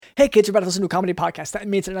Hey kids, you're about to listen to a comedy podcast. That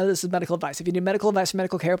means none of this is medical advice. If you need medical advice or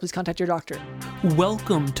medical care, please contact your doctor.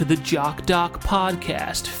 Welcome to the Jock Doc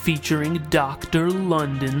podcast featuring Dr.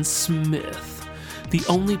 London Smith, the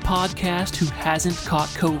only podcast who hasn't caught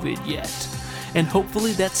COVID yet. And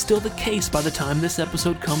hopefully that's still the case by the time this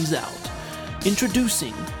episode comes out.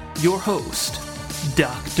 Introducing your host,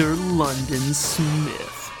 Dr. London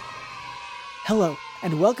Smith. Hello,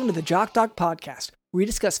 and welcome to the Jock Doc podcast, where we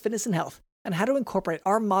discuss fitness and health, and how to incorporate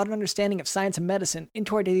our modern understanding of science and medicine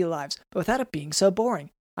into our daily lives, but without it being so boring.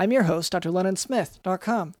 I'm your host,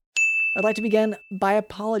 drlondonsmith.com. I'd like to begin by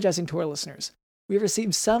apologizing to our listeners. We've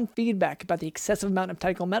received some feedback about the excessive amount of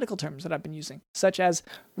technical medical terms that I've been using, such as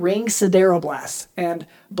ring sideroblasts and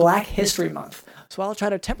Black History Month, so I'll try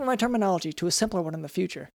to temper my terminology to a simpler one in the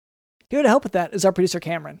future. Here to help with that is our producer,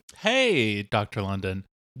 Cameron. Hey, Dr. London.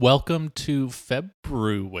 Welcome to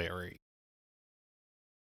February.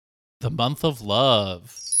 The month of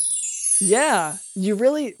love. Yeah,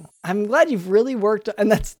 I'm glad you've really worked,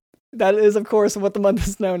 and that is, of course, what the month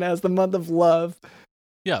is known as, the month of love.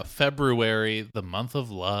 Yeah, February, the month of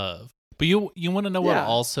love. But you want to know what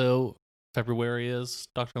also February is,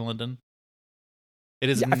 Dr. London? It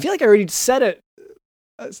is. Yeah, I feel like I already said it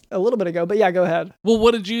a little bit ago, but yeah, go ahead. Well,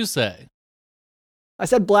 what did you say? I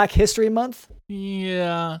said Black History Month.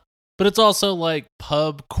 Yeah, but it's also like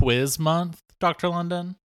pub quiz month, Dr.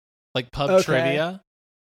 London. Like pub trivia.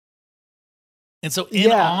 And so in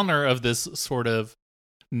honor of this sort of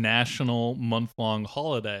national month-long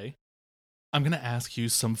holiday, I'm going to ask you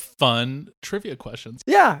some fun trivia questions.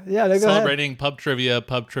 Yeah, go ahead. Celebrating pub trivia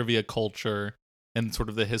culture, and sort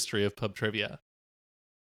of the history of pub trivia.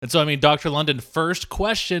 And so, Dr. London, first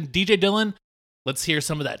question. DJ Dylan, let's hear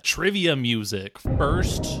some of that trivia music.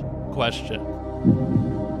 First question.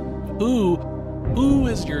 Who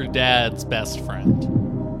is your dad's best friend?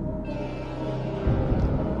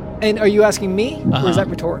 And are you asking me, or is that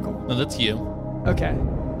rhetorical? No, that's you. Okay.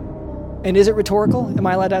 And is it rhetorical? Am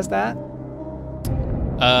I allowed to ask that?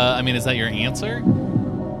 Is that your answer?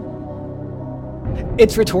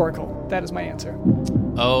 It's rhetorical. That is my answer.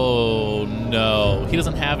 Oh, no. He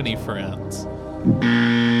doesn't have any friends.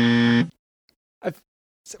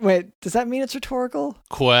 Wait, does that mean it's rhetorical?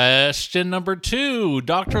 Question number 2,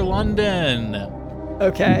 Dr. London.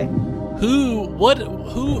 Okay. Who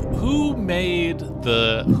made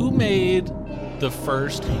the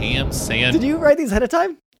first ham sandwich? Did you write these ahead of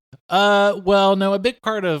time? Well, no, a big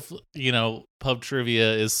part of, pub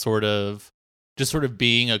trivia is sort of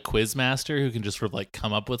being a quiz master who can just sort of like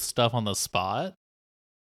come up with stuff on the spot.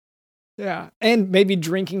 Yeah, and maybe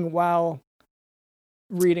drinking while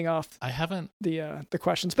reading off I haven't the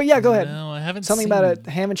questions. But yeah, go ahead. No, I haven't Something seen about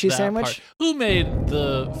a ham and cheese sandwich? Part. Who made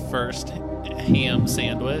the first ham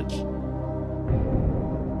sandwich?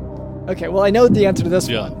 Okay, well, I know the answer to this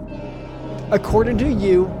Yeah. one. According to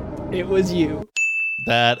you, it was you.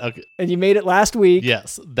 Okay. And you made it last week.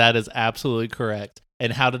 Yes, that is absolutely correct.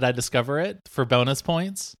 And how did I discover it for bonus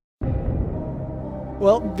points?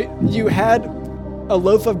 Well, you had a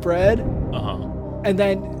loaf of bread, and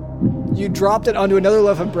then you dropped it onto another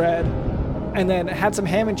loaf of bread, and then had some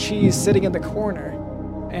ham and cheese sitting in the corner.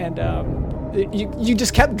 And you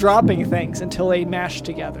just kept dropping things until they mashed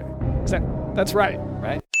together. That's right?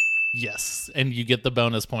 Yes, and you get the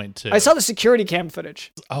bonus point too. I saw the security cam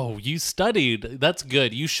footage. Oh, you studied. That's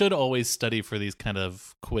good. You should always study for these kind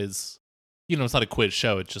of quiz. It's not a quiz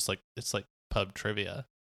show. It's like pub trivia.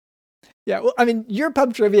 Yeah, well, your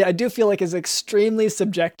pub trivia, I do feel like, is extremely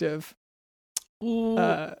subjective. Ooh,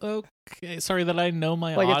 okay. Sorry that I know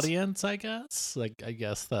my audience, I guess. I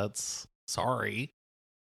guess that's sorry.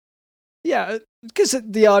 Yeah, because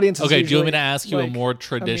the audience is okay, do you want me usually, to ask you a more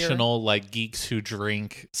traditional, Geeks Who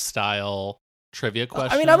Drink style trivia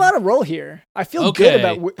question? I'm on a roll here. I feel good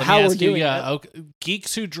about how we're doing it. Okay.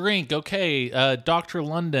 Geeks Who Drink. Okay, Dr.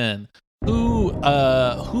 London.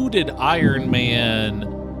 Who did Iron Man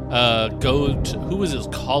go to? Who was his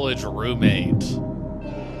college roommate? Do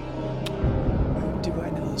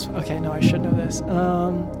I know this? Okay, no, I should know this.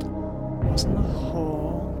 Wasn't the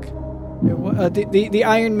Hulk? The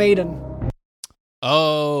Iron Maiden.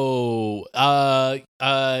 Oh,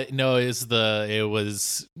 no, it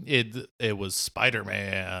was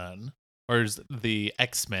Spider-Man, or is the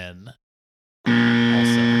X-Men.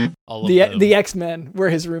 Also, all of the X-Men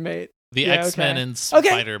were his roommate. The X-Men and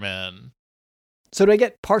Spider-Man. So do I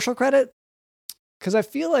get partial credit? Because I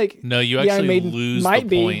feel like no, you actually lose might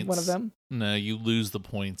the points. Be one of them. No, you lose the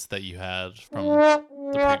points that you had from the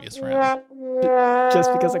previous round.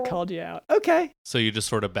 Just because I called you out. Okay. So you're just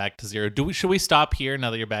sort of back to zero. Should we stop here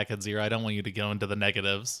now that you're back at zero? I don't want you to go into the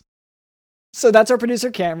negatives. So that's our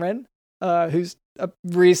producer, Cameron. who's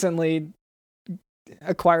recently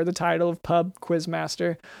acquired the title of Pub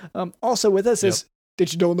Quizmaster. Also with us is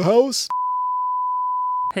Digital in the House.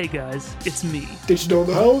 Hey guys, it's me, Digital in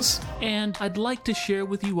the House. and I'd like to share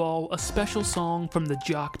with you all a special song from the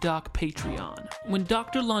Jock Doc Patreon. When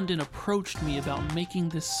Dr. London approached me about making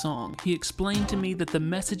this song, he explained to me that the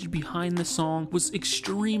message behind the song was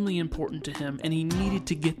extremely important to him and he needed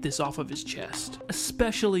to get this off of his chest,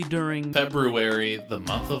 especially during February, the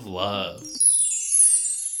month of love.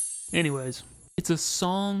 Anyways, it's a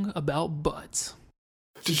song about butts.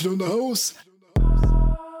 Digital in the House.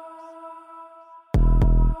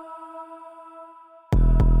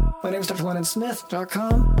 My name is Dr.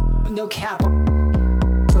 LondonSmith.com. No cap.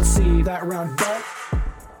 Let's see that round butt.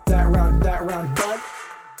 That round butt.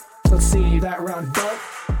 Let's see that round butt.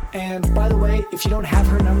 And by the way, if you don't have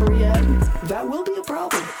her number yet, that will be a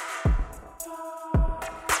problem.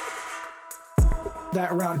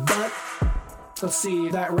 That round butt. Let's see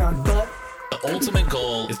that round butt. The ultimate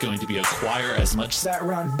goal is going to be acquire as much That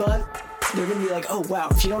round butt. They're gonna be like, oh wow,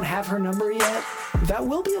 if you don't have her number yet, that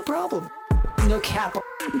will be a problem. No cap.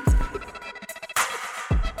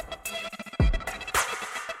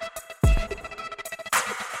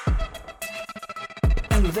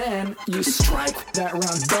 And then you strike that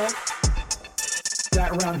round butt.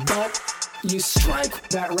 That round butt. You strike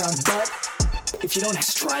that round butt. If you don't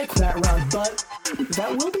strike that round butt,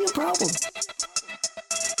 that will be a problem.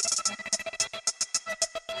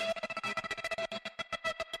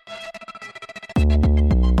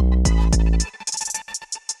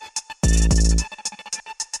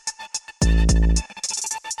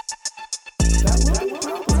 That will be a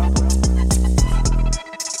problem.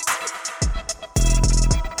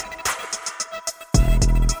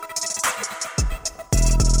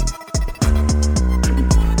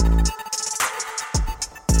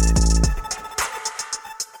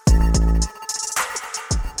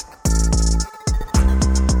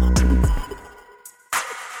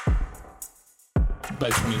 by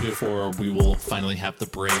 2024, we will finally have the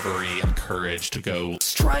bravery and courage to go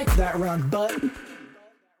Strike that round, but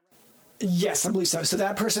yes, I believe so. So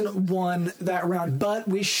that person won that round, but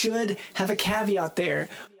we should have a caveat there.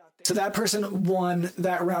 So that person won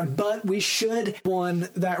that round, but we should won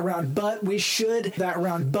that round, but we should that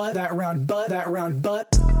round, but that round, but that round, but.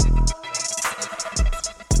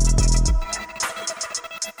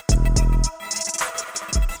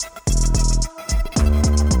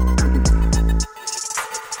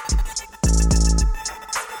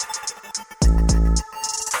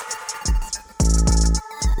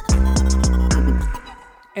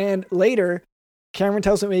 And later, Cameron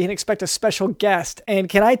tells me we can expect a special guest. And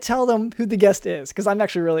can I tell them who the guest is? Because I'm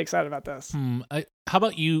actually really excited about this. How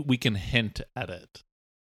about we can hint at it?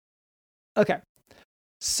 Okay.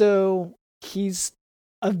 So he's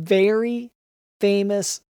a very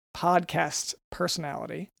famous podcast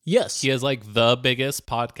personality. Yes. He has like the biggest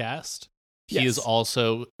podcast. He Yes. is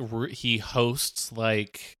also, he hosts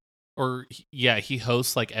like every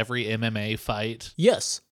MMA fight.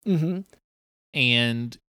 Yes. Mm-hmm.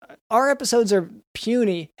 And Our episodes are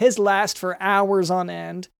puny. His last for hours on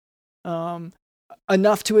end.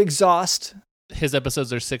 Enough to exhaust. his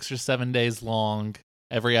episodes are 6 or 7 days long.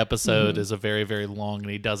 Every episode is a very, very long, and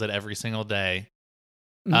he does it every single day.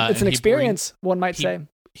 It's and an experience, one might say.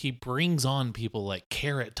 He brings on people like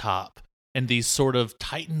Carrot Top and these sort of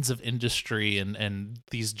titans of industry and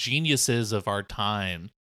these geniuses of our time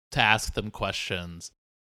to ask them questions.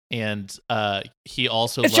 And he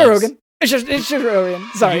also It's loves... Joe Rogan. It's Joe Rogan.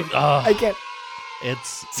 Sorry. I can't.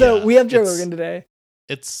 We have Joe Rogan today.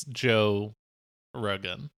 It's Joe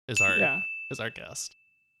Rogan is our guest.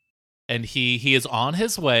 And he is on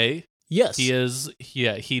his way. Yes. He is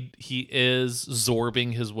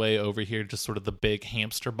zorbing his way over here, just sort of the big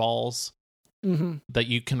hamster balls that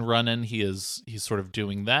you can run in. He's sort of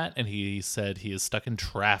doing that, and he said he is stuck in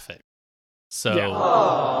traffic. So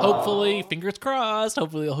hopefully, fingers crossed,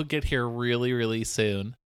 hopefully he'll get here really, really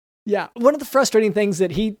soon. Yeah. One of the frustrating things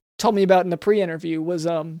that he told me about in the pre-interview was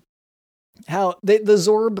how the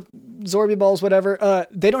Zorby balls, whatever,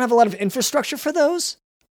 they don't have a lot of infrastructure for those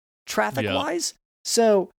traffic-wise.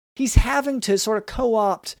 So he's having to sort of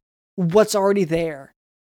co-opt what's already there.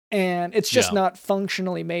 And it's just not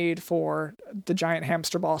functionally made for the giant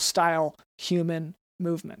hamster ball style human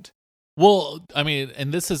movement. Well, I mean,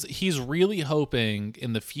 and he's really hoping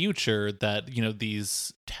in the future that,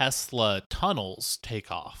 these Tesla tunnels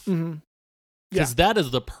take off. Because that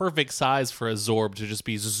is the perfect size for a Zorb to just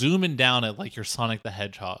be zooming down at like your Sonic the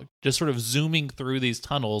Hedgehog. Just sort of zooming through these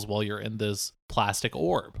tunnels while you're in this plastic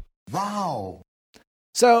orb. Wow.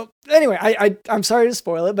 So anyway, I'm sorry to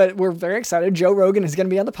spoil it, but we're very excited. Joe Rogan is going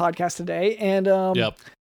to be on the podcast today, and Yep.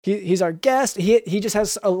 he's our guest. He just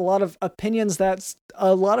has a lot of opinions that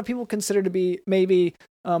a lot of people consider to be maybe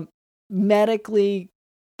medically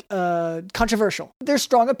controversial. They're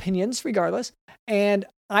strong opinions regardless. And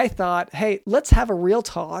I thought, hey, let's have a real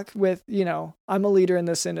talk with, I'm a leader in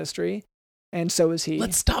this industry, and so is he.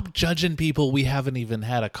 Let's stop judging people we haven't even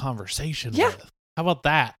had a conversation with. How about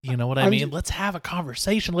that? You know what I mean? Let's have a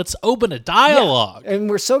conversation. Let's open a dialogue. Yeah. And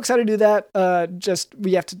we're so excited to do that. Just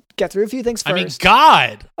we have to get through a few things first. I mean,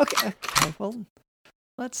 God. Okay. Well,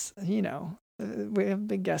 let's, we have a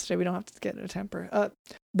big guest today. We don't have to get in a temper.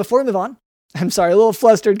 Before we move on, I'm sorry, a little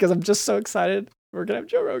flustered because I'm just so excited. We're going to have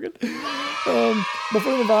Joe Rogan.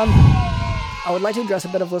 Before we move on, I would like to address a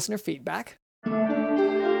bit of listener feedback.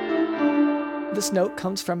 This note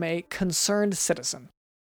comes from a concerned citizen.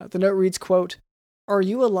 The note reads, quote, "Are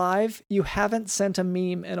you alive? You haven't sent a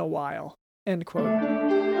meme in a while." End quote.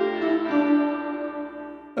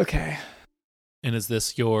 Okay. And is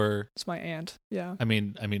this your... It's my aunt. Yeah. I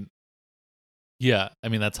mean, yeah. I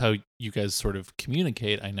mean, that's how you guys sort of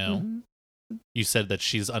communicate, I know. Mm-hmm. You said that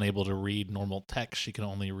she's unable to read normal text. She can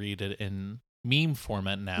only read it in meme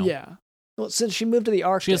format now. Yeah. Well, since she moved to the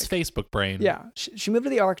Arctic. She has Facebook brain. Yeah. She moved to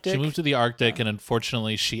the Arctic. She moved to the Arctic, and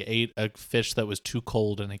unfortunately, she ate a fish that was too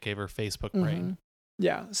cold, and it gave her Facebook brain.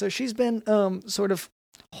 Yeah. So she's been sort of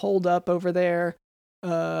holed up over there.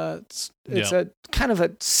 It's a kind of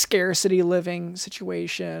a scarcity living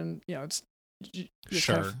situation. It's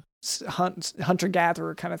sure. Kind of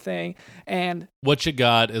hunter-gatherer kind of thing, and what you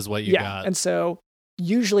got is what you got. And so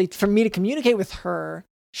usually for me to communicate with her,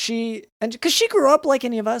 because she grew up like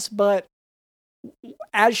any of us, but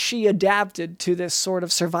as she adapted to this sort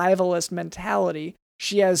of survivalist mentality,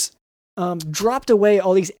 she has dropped away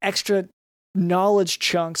all these extra knowledge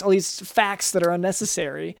chunks, all these facts that are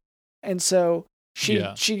unnecessary, and so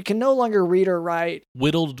she can no longer read or write.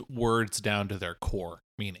 Whittled words down to their core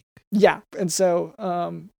meaning. Yeah. And so,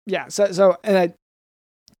 and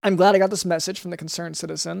I'm glad I got this message from the concerned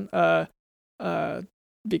citizen,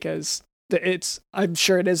 because I'm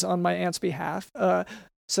sure it is on my aunt's behalf.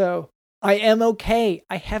 So I am okay.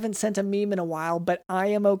 I haven't sent a meme in a while, but I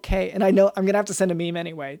am okay. And I know I'm going to have to send a meme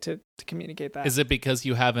anyway to communicate that. Is it because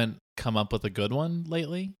you haven't come up with a good one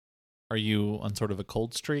lately? Are you on sort of a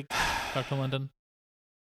cold streak, Dr. London?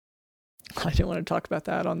 I didn't want to talk about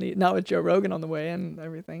that not with Joe Rogan on the way and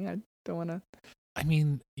everything. I don't want to. I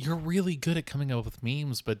mean, you're really good at coming up with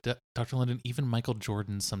memes, but Dr. London, even Michael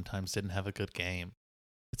Jordan sometimes didn't have a good game.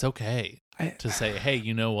 It's okay to say, hey,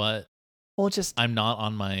 you know what? Well, I'm not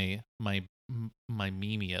on my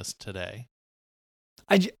memeiest today.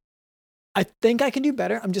 I think I can do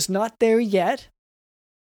better. I'm just not there yet.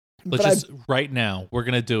 Right now, we're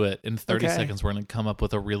going to do it in 30 seconds. We're going to come up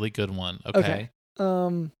with a really good one. Okay.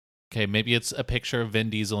 Okay, maybe it's a picture of Vin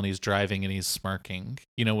Diesel and he's driving and he's smirking.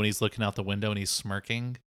 You know, when he's looking out the window and he's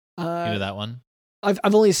smirking? You know that one? I've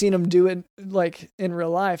only seen him do it like in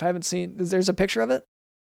real life. I haven't seen. There's a picture of it?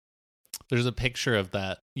 There's a picture of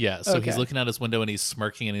that. Yeah, so he's looking out his window and he's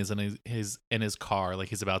smirking and he's in his car like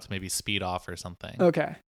he's about to maybe speed off or something.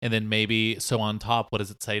 Okay. And then maybe, so on top, what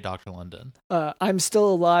does it say, Dr. London? I'm still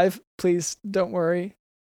alive. Please don't worry.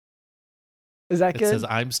 Is that good? It says,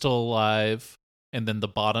 I'm still alive. And then the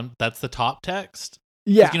bottom, that's the top text?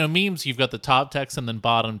 Yeah. You know, memes, you've got the top text and then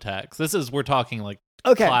bottom text. We're talking like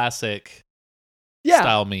classic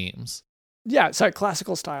style memes. Yeah, sorry,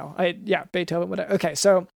 classical style. Beethoven, whatever. Okay,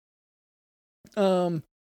 so I'm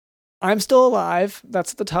still alive.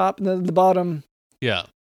 That's at the top. And then the bottom. Yeah.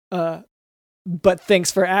 But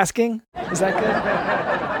thanks for asking. Is that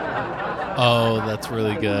good? Oh, that's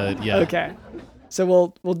really good. Yeah. Okay. So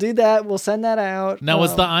we'll do that. We'll send that out. Now,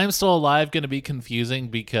 was the I'm still alive going to be confusing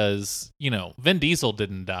because, Vin Diesel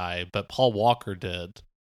didn't die, but Paul Walker did?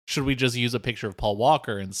 Should we just use a picture of Paul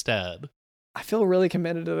Walker instead? I feel really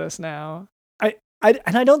committed to this now. I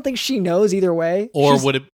don't think she knows either way. Or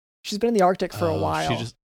would it? She's been in the Arctic for a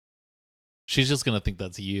while. She's just going to think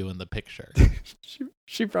that's you in the picture.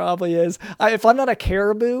 She probably is. If I'm not a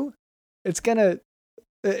caribou,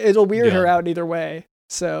 it'll weird her out either way.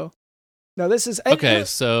 So, no, this is okay.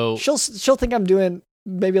 So she'll think I'm doing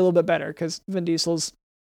maybe a little bit better because Vin Diesel's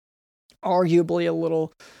arguably a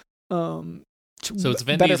little so it's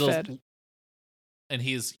Vin better Diesel, fed. And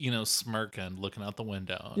he's smirking, looking out the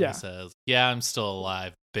window. And he says, "Yeah, I'm still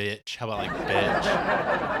alive, bitch." How about like bitch?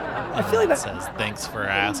 I feel like that says, "Thanks for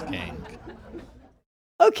asking."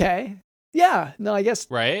 Okay. Yeah. No, I guess.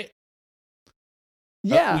 Right?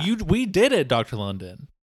 Yeah. We did it, Dr. London.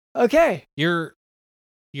 Okay. You're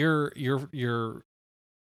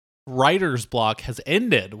writer's block has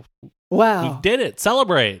ended. Wow. We did it.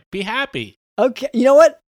 Celebrate. Be happy. Okay. You know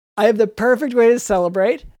what? I have the perfect way to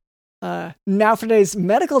celebrate. Now for today's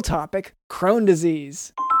medical topic, Crohn's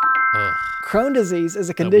disease. Ugh, Crohn's disease is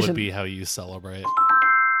a condition. that would be how you celebrate.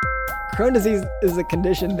 Crohn's disease is a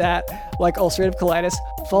condition that, like ulcerative colitis,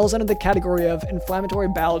 falls under the category of inflammatory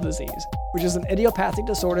bowel disease, which is an idiopathic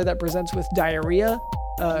disorder that presents with diarrhea,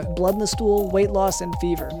 blood in the stool, weight loss, and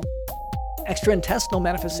fever. Extraintestinal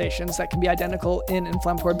manifestations that can be identical in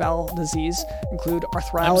inflammatory bowel disease include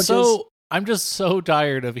arthralgias. I'm just so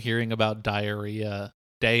tired of hearing about diarrhea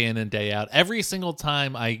day in and day out. Every single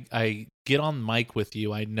time I get on mic with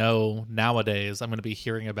you, I know nowadays I'm going to be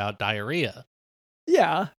hearing about diarrhea.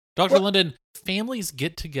 Yeah. Dr. London, families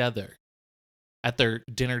get together at their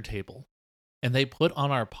dinner table and they put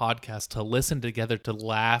on our podcast to listen together, to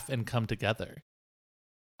laugh and come together.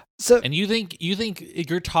 So, and you think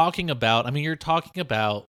you're talking about,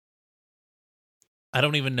 I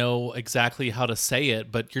don't even know exactly how to say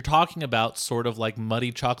it, but you're talking about sort of like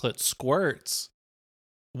muddy chocolate squirts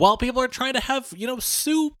while people are trying to have,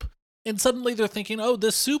 soup. And suddenly they're thinking, oh,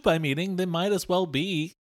 this soup I'm eating, they might as well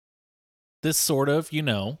be this sort of,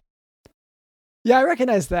 Yeah, I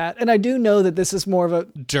recognize that. And I do know that this is more of a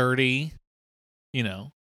dirty,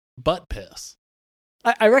 butt piss.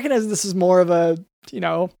 I recognize this is more of a,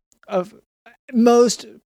 of most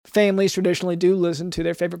families traditionally do listen to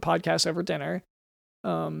their favorite podcast over dinner.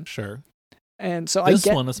 Sure. And so this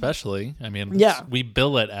one especially, we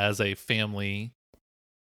bill it as a family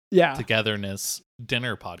togetherness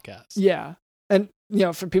dinner podcast. Yeah. And,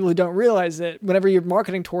 for people who don't realize it, whenever you're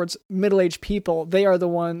marketing towards middle-aged people, they are the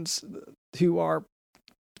ones who are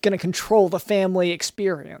going to control the family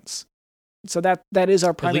experience. So that is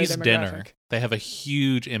our primary demographic. Dinner. They have a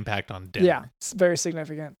huge impact on dinner. Yeah, it's very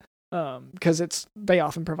significant because they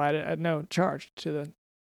often provide it at no charge to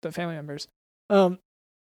the family members. But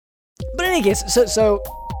in any case, so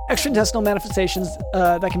extraintestinal manifestations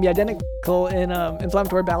that can be identical in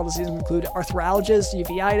inflammatory bowel disease include arthralgias,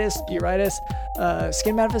 uveitis, uritis,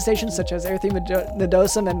 skin manifestations such as erythema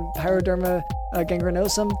nodosum and pyoderma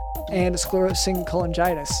gangrenosum, and sclerosing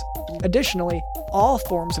cholangitis. Additionally, all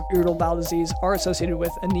forms of irritable bowel disease are associated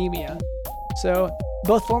with anemia. So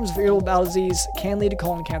both forms of irritable bowel disease can lead to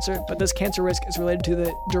colon cancer, but this cancer risk is related to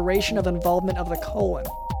the duration of involvement of the colon.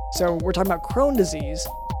 So we're talking about Crohn's disease.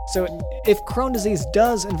 So if Crohn's disease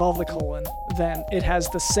does involve the colon, then it has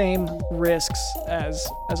the same risks as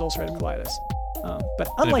ulcerative colitis. But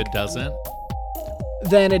unlike, if it doesn't,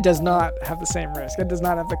 then it does not have the same risk. It does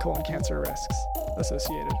not have the colon cancer risks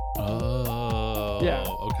associated. Oh, yeah.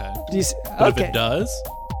 Okay. Do you see, but if it does,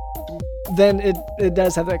 then it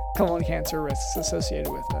does have the colon cancer risks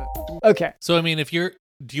associated with it. Okay. So if you're,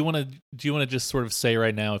 do you want to just sort of say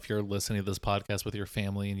right now, if you're listening to this podcast with your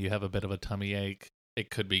family and you have a bit of a tummy ache, it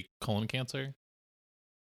could be colon cancer?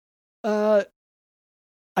 I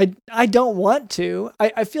don't want to.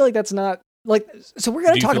 I feel like that's not like, so we're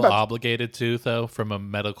going to talk about. Do you feel obligated to, though, from a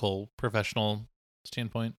medical professional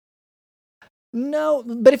standpoint? No,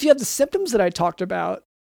 but if you have the symptoms that I talked about,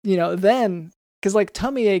 then, because like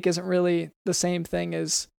tummy ache isn't really the same thing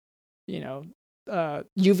as, uveitis,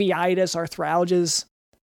 arthralgias,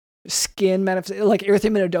 skin manifestations, like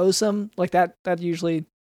erythema nodosum, like that usually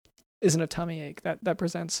isn't a tummy ache that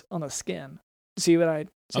presents on the skin. See what I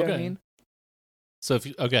mean? So if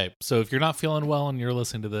you're not feeling well and you're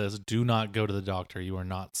listening to this, do not go to the doctor. You are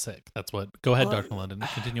not sick. That's what. Go ahead, Dr. London.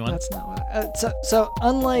 Continue on. That's not what. So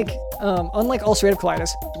unlike ulcerative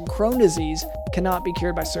colitis, Crohn's disease cannot be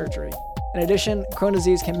cured by surgery. In addition, Crohn's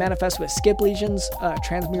disease can manifest with skip lesions,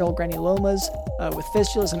 transmural granulomas, with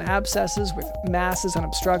fistulas and abscesses, with masses and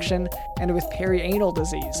obstruction, and with perianal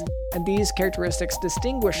disease. And these characteristics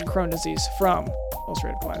distinguish Crohn's disease from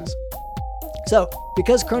ulcerative colitis. So,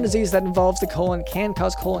 because Crohn's disease that involves the colon can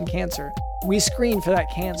cause colon cancer, we screen for that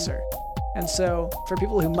cancer. And so, for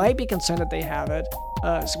people who might be concerned that they have it,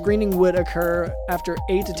 screening would occur after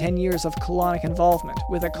 8 to 10 years of colonic involvement,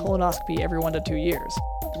 with a colonoscopy every 1 to 2 years.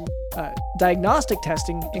 Diagnostic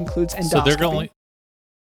testing includes endoscopy.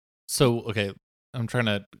 Okay, I'm trying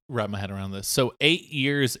to wrap my head around this. So 8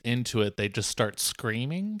 years into it, they just start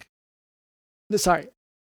screaming? Sorry.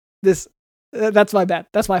 That's my bad.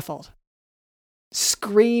 That's my fault.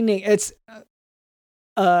 Screening, it's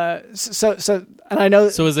so and I know.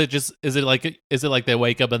 So is it like they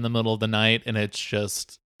wake up in the middle of the night and it's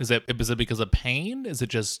just is it because of pain? Is it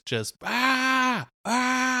just ah?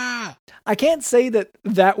 I can't say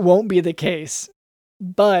that won't be the case,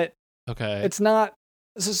 but okay, it's not.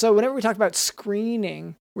 So whenever we talk about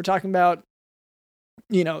screening, we're talking about,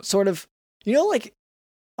 sort of, like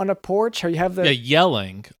on a porch, or you have the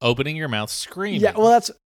yelling, opening your mouth, screaming. Yeah, well,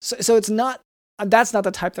 so it's not. That's not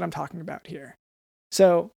the type that I'm talking about here.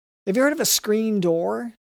 So, have you heard of a screen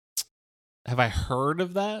door? Have I heard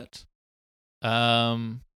of that?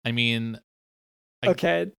 I mean,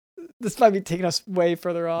 okay, this might be taking us way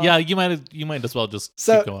further off. Yeah, you might as well just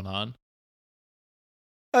keep going on.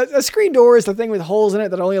 A screen door is the thing with holes in it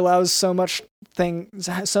that only allows so much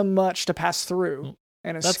to pass through,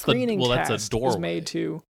 and a screening test is made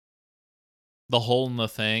to. The hole in the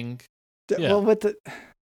thing. Yeah. Well, with the.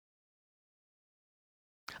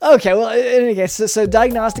 Okay, well, in any case, so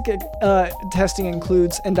diagnostic testing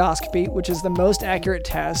includes endoscopy, which is the most accurate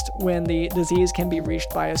test when the disease can be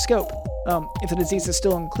reached by a scope. If the disease is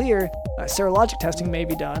still unclear, serologic testing may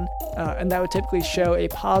be done, and that would typically show a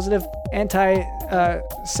positive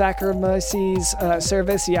anti-Saccharomyces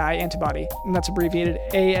cerevisiae antibody, and that's abbreviated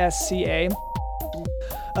ASCA.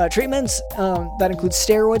 Treatments that include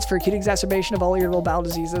steroids for acute exacerbation of all irritable bowel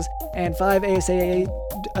diseases, and 5-ASA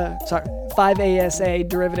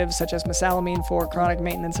derivatives such as mesalamine for chronic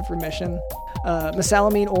maintenance of remission.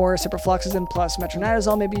 Mesalamine or ciprofloxacin plus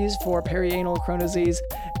metronidazole may be used for perianal Crohn's disease.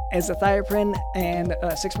 Azathioprine and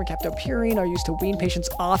 6-mercaptopurine are used to wean patients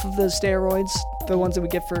off of those steroids, the ones that we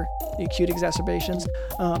give for the acute exacerbations.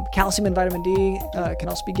 Calcium and vitamin D can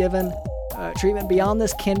also be given. Treatment beyond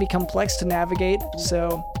this can be complex to navigate,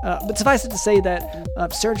 but suffice it to say that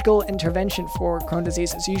surgical intervention for Crohn's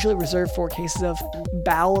disease is usually reserved for cases of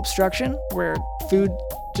bowel obstruction, where food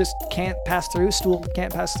just can't pass through, stool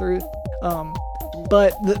can't pass through.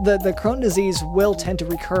 But the Crohn's disease will tend to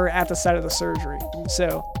recur at the site of the surgery.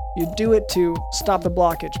 So you do it to stop the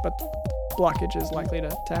blockage, but the blockage is likely to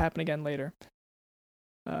happen again later.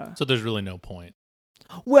 So there's really no point.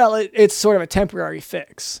 Well, it's sort of a temporary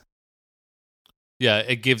fix. Yeah,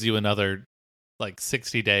 it gives you another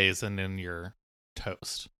 60 days and then you're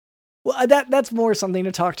toast. Well, that's more something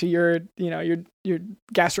to talk to your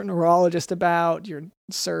gastroenterologist about, your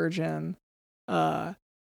surgeon.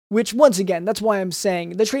 Which once again, that's why I'm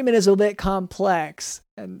saying the treatment is a bit complex,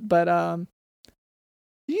 but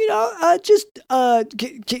just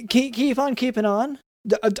keep on keeping on.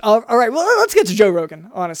 All right, well, let's get to Joe Rogan.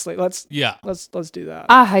 Honestly, let's do that.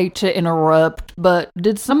 I hate to interrupt, but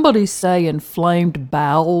did somebody say inflamed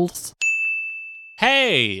bowels?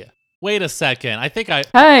 Hey, wait a second. I think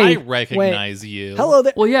I recognize you. Hello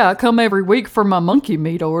there. Well, yeah, I come every week for my monkey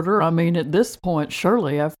meat order. I mean, at this point,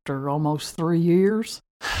 surely after almost 3 years.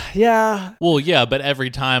 Yeah. Well, yeah, but every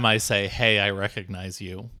time I say, hey, I recognize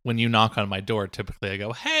you, when you knock on my door, typically I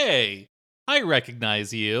go, hey, I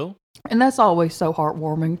recognize you. And that's always so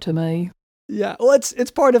heartwarming to me. Yeah, well,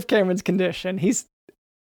 it's part of Cameron's condition. He's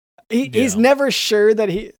never sure that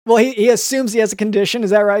he assumes he has a condition.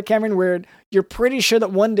 Is that right, Cameron? Where you're pretty sure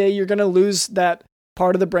that one day you're going to lose that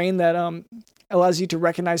part of the brain that allows you to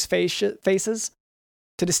recognize faces,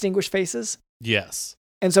 to distinguish faces? Yes.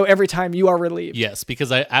 And so every time you are relieved. Yes,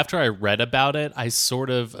 because after I read about it, I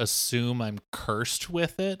sort of assume I'm cursed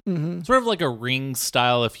with it. Mm-hmm. Sort of like a Ring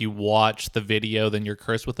style. If you watch the video, then you're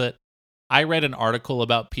cursed with it. I read an article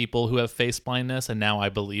about people who have face blindness, and now I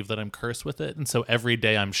believe that I'm cursed with it. And so every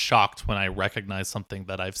day I'm shocked when I recognize something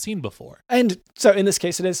that I've seen before. And so in this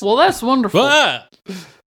case, it is. Well, that's wonderful. And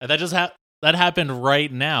that just that happened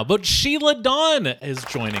right now. But Sheila Dawn is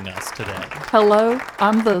joining us today. Hello.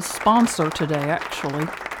 I'm the sponsor today, actually.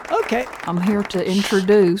 Okay. I'm here to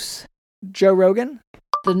introduce Joe Rogan.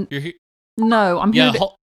 No, I'm here to...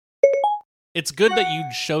 It's good that you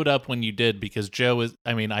showed up when you did, because Joe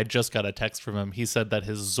I just got a text from him. He said that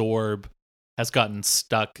his Zorb has gotten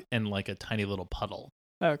stuck in a tiny little puddle.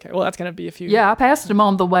 Okay, well, that's going to be a few... Yeah, I passed him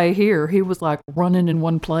on the way here. He was running in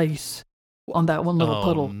one place on that one little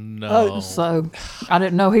puddle. No. So I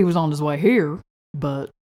didn't know he was on his way here, but...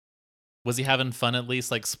 Was he having fun at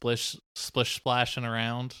least, splish splashing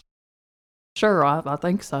around? Sure, I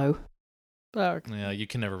think so. Okay. Yeah, you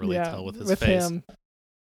can never really tell with his with face. Him.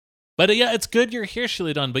 But yeah, it's good you're here,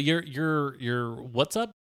 Sheila Dawn. But you're what's up?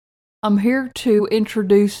 I'm here to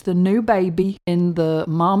introduce the new baby in the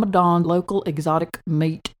Mama Dawn local exotic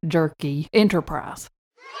meat jerky enterprise.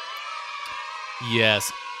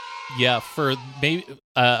 Yes. Yeah, for maybe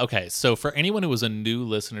okay, so for anyone who was a new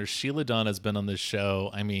listener, Sheila Dawn has been on this show,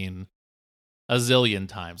 a zillion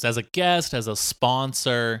times. As a guest, as a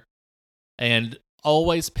sponsor, and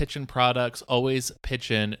always pitching products, always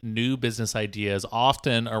pitching new business ideas,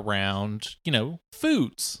 often around,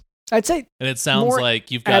 foods. I'd say and it sounds more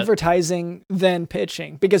like you've got advertising than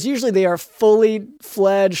pitching, because usually they are fully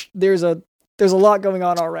fledged. There's a lot going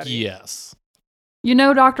on already. Yes.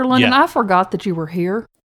 Dr. London, I forgot that you were here.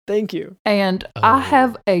 Thank you. And I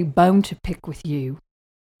have a bone to pick with you.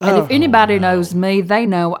 And if anybody no. knows me, they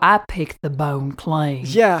know I pick the bone clean.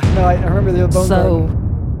 Yeah, no, I remember the bone. So,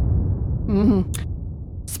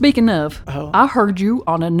 speaking of, I heard you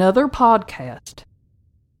on another podcast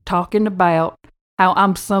talking about how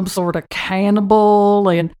I'm some sort of cannibal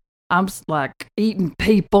and I'm like eating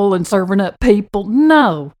people and serving up people.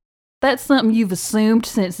 No, that's something you've assumed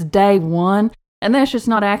since day one, and that's just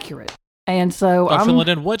not accurate. And so, Dr.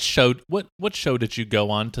 Linden, what show did you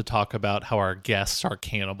go on to talk about how our guests are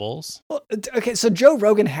cannibals? Well, okay, so Joe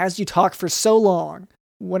Rogan has you talk for so long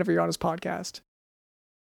whenever you're on his podcast,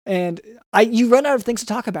 and you run out of things to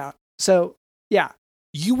talk about. So yeah,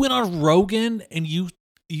 you went on Rogan and you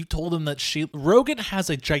told him that Rogan has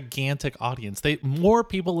a gigantic audience. More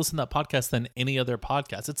people listen to that podcast than any other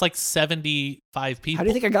podcast. It's like 75 people. How do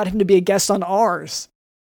you think I got him to be a guest on ours?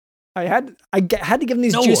 I had to give him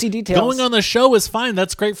these juicy details. Going on the show is fine.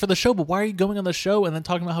 That's great for the show. But why are you going on the show and then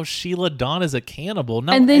talking about how Sheila Don is a cannibal?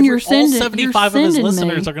 No, and then all 75 of his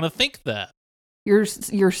listeners are going to think that. You're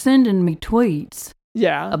sending me tweets.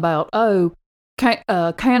 Yeah. About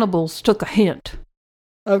cannibals took a hint.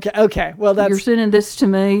 Okay. Well, you're sending this to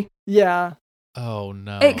me. Yeah. Oh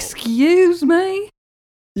no. Excuse me.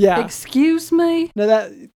 Yeah. Excuse me.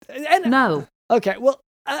 No, no. Okay. Well,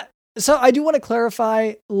 so I do want to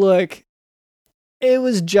clarify. Look, it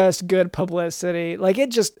was just good publicity. Like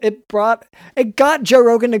it got Joe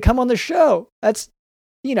Rogan to come on the show. That's,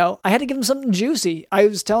 I had to give him something juicy. I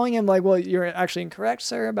was telling him like, well, you're actually incorrect,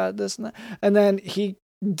 sir, about this and that. And then he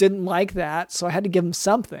didn't like that, so I had to give him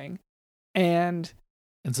something. And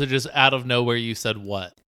so just out of nowhere, you said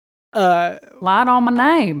what? Lied on my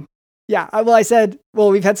name. Yeah. I said,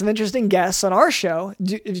 well, we've had some interesting guests on our show.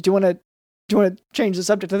 Do you want to change the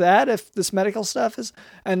subject to that if this medical stuff is?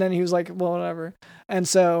 And then he was like, well, whatever. And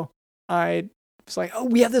so I was like, oh,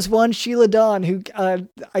 we have this one Sheila Don who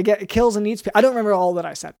kills and eats people. I don't remember all that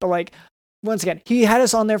I said, but like, once again, he had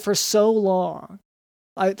us on there for so long.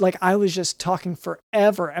 I was just talking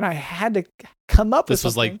forever, and I had to come up with something. This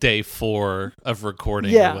was like day 4 of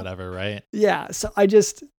recording or whatever, right? Yeah. So I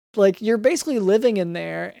just you're basically living in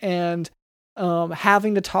there and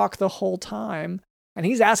having to talk the whole time, and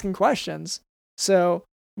he's asking questions. So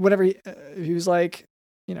whenever he was like,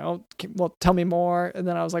 well, tell me more, and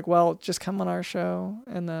then I was like, well, just come on our show,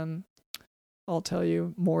 and then I'll tell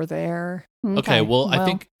you more there. Okay. Well, I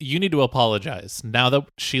think you need to apologize now that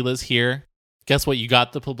Sheila's here. Guess what? You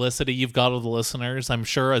got the publicity. You've got all the listeners. I'm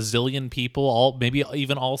sure a zillion people, maybe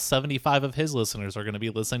even all 75 of his listeners are going to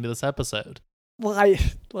be listening to this episode. Well,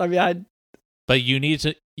 But you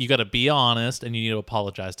got to be honest and you need to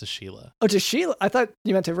apologize to Sheila. Oh, to Sheila? I thought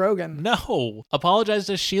you meant to Rogan. No. Apologize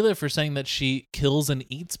to Sheila for saying that she kills and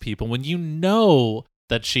eats people when you know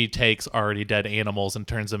that she takes already dead animals and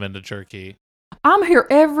turns them into jerky. I'm here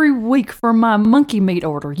every week for my monkey meat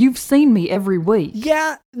order. You've seen me every week.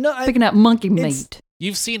 Yeah, no, picking out monkey meat.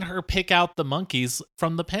 You've seen her pick out the monkeys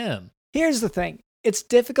from the pen. Here's the thing: it's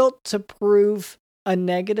difficult to prove a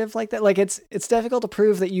negative like that. Like it's difficult to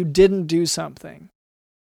prove that you didn't do something.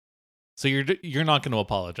 So you're not going to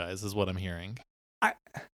apologize, is what I'm hearing.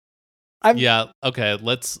 I'm yeah. Okay.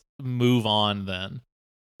 Let's move on then.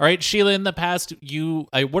 All right, Sheila, in the past,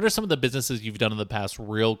 what are some of the businesses you've done in the past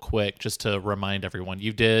real quick, just to remind everyone?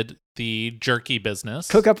 You did the jerky business.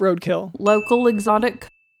 Cook Up Roadkill. Local exotic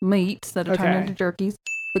meats that are turned into jerkies.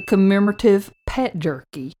 The commemorative pet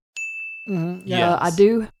jerky. Mm-hmm. Yes. I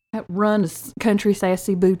do run a country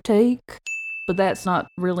sassy boutique, but that's not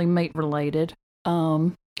really meat related.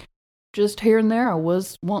 Just here and there, I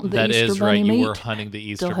was wanting the Easter bunny meat. That is right. You were hunting the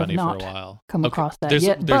Easter bunny for a while. Come across that there's,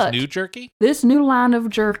 yet. There's new jerky? This new line of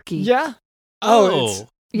jerky. Yeah.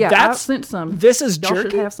 I sent some. This is Y'all jerky?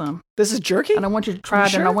 should have some. This is jerky? And I want you to try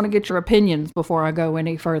it, and I want to get your opinions before I go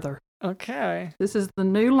any further. Okay. This is the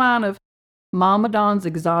new line of Mama Don's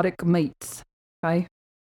exotic meats. Okay.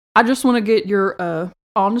 I just want to get your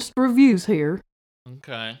honest reviews here.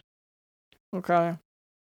 Okay.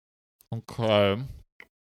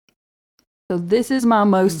 So this is my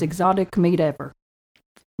most exotic meat ever.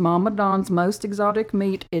 Mama Don's most exotic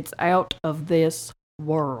meat. It's out of this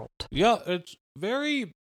world. Yeah, it's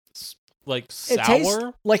very sour. It tastes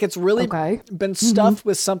like it's really been stuffed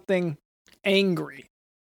with something angry.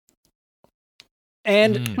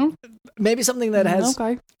 And maybe something that has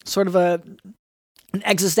sort of an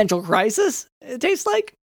existential crisis, it tastes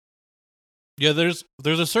like. Yeah, there's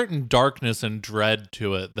a certain darkness and dread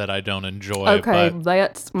to it that I don't enjoy. Okay, but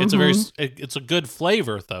that's it's a good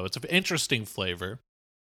flavor though. It's an interesting flavor.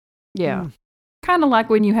 Yeah, kind of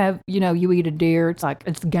like when you have you eat a deer. It's like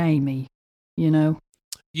it's gamey,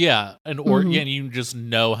 Yeah, and you just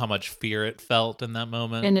know how much fear it felt in that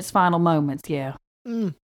moment in its final moments. Yeah.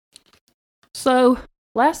 So,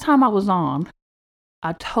 last time I was on,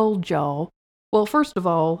 I told y'all, well, first of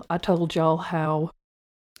all, I told y'all how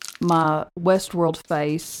my Westworld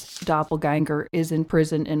face doppelganger is in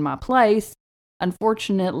prison in my place.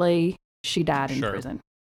 Unfortunately, she died in prison.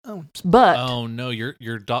 Oh, but oh no, your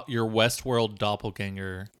Westworld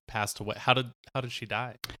doppelganger passed away. How did she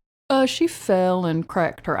die? She fell and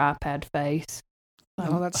cracked her iPad face.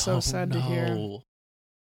 Oh, that's so sad to hear.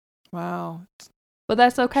 Wow. But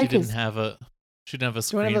that's okay. She didn't have a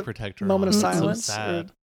screen protector. Moment of That's silence. So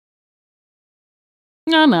sad.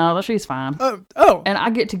 No, she's fine. Oh. And I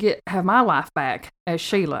get to have my life back as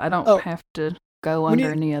Sheila. I don't have to go under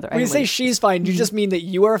any other. When you say she's fine, do you just mean that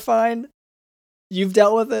you are fine? You've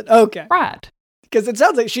dealt with it? Okay. Right. Because it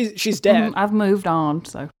sounds like she's dead. I've moved on,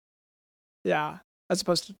 so. Yeah, as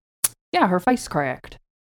opposed to. Yeah, her face cracked.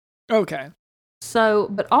 Okay. So,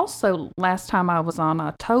 but also last time I was on,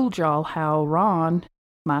 I told y'all how Ron,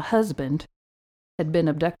 my husband, had been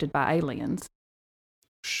abducted by aliens.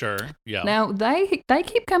 Sure. Yeah. Now they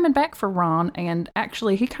keep coming back for Ron, and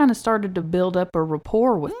actually he kind of started to build up a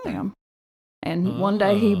rapport with them. And one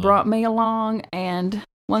day he brought me along, and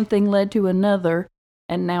one thing led to another,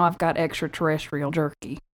 and now I've got extraterrestrial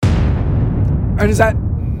jerky. And is that?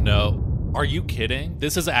 No. Are you kidding?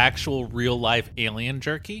 This is actual real life alien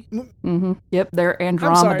jerky? Mm-hmm. Yep, they're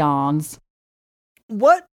Andromedons.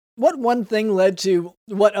 What one thing led to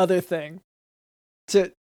what other thing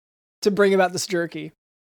to bring about this jerky?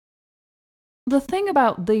 The thing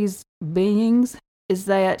about these beings is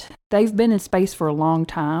that they've been in space for a long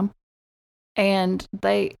time, and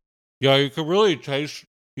they. Yeah, you can really taste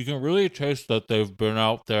that they've been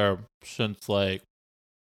out there since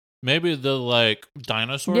maybe the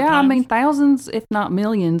dinosaur times? I mean thousands, if not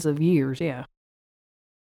millions of years, yeah.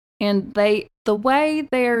 And the way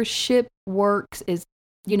their ship works is,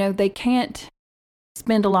 they can't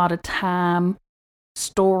spend a lot of time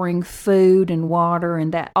storing food and water,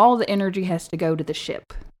 and that all the energy has to go to the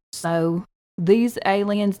ship. So these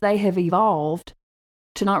aliens, they have evolved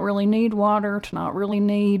to not really need water, to not really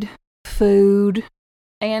need food,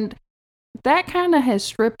 and that kind of has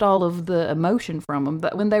stripped all of the emotion from them.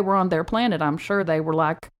 But when they were on their planet, I'm sure they were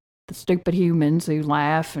like the stupid humans who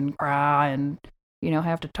laugh and cry and,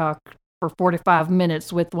 have to talk for 45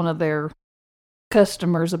 minutes with one of their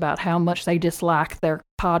customers about how much they dislike their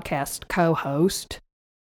podcast co-host.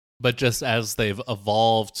 But just as they've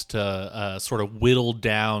evolved to sort of whittle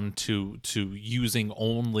down to using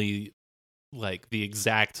only the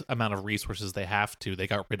exact amount of resources they have to, they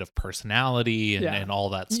got rid of personality and all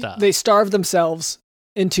that stuff. They starved themselves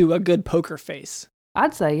into a good poker face.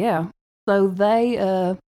 I'd say, yeah. So they,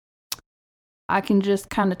 I can just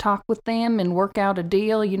kind of talk with them and work out a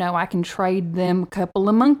deal. I can trade them a couple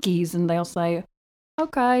of monkeys and they'll say,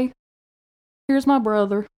 okay, here's my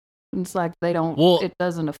brother. And it's like it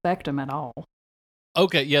doesn't affect them at all.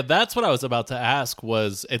 Okay, yeah, that's what I was about to ask.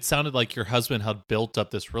 Was it sounded like your husband had built up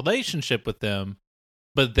this relationship with them,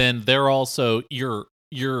 but then they're also you're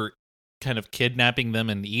kind of kidnapping them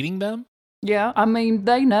and eating them? Yeah, I mean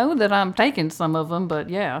they know that I'm taking some of them, but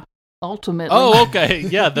yeah, ultimately. Oh, okay,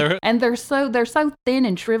 yeah, they're so thin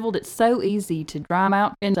and shriveled. It's so easy to dry them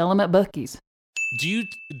out and sell them at Buc-ee's. Do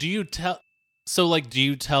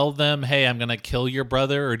you tell them, hey, I'm gonna kill your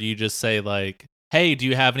brother, or do you just say hey, do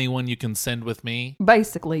you have anyone you can send with me?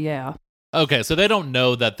 Basically, yeah. Okay, so they don't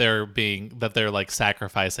know that they're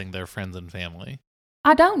sacrificing their friends and family.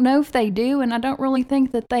 I don't know if they do, and I don't really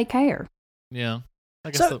think that they care. Yeah.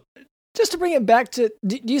 I guess so, just to bring it back to,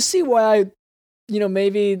 do you see why,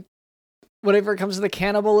 maybe whenever it comes to the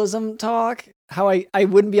cannibalism talk, how I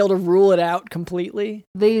wouldn't be able to rule it out completely?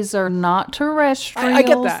 These are not terrestrials. I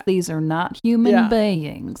get that. These are not human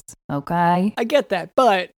beings, okay? I get that,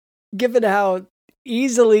 but given how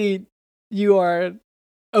easily you are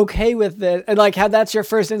okay with it, and how that's your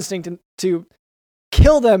first instinct to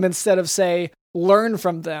kill them instead of, say, learn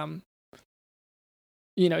from them,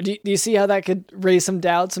 do you see how that could raise some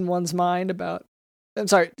doubts in one's mind about... I'm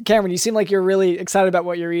sorry, Cameron, you seem like you're really excited about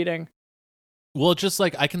what you're eating. Well, just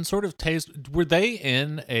I can sort of taste... Were they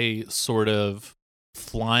in a sort of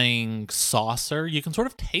flying saucer? You can sort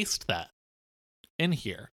of taste that in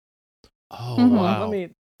here. Oh, wow. Let me...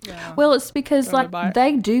 Yeah. Well, it's because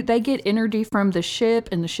they get energy from the ship,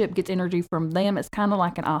 and the ship gets energy from them. It's kind of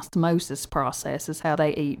like an osmosis process, is how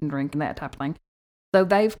they eat and drink and that type of thing. So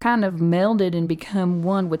they've kind of melded and become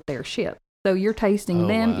one with their ship. So you're tasting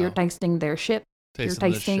them, you're tasting their ship, you're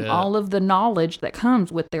tasting all of the knowledge that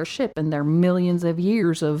comes with their ship and their millions of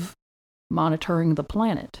years of monitoring the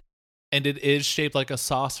planet. And it is shaped like a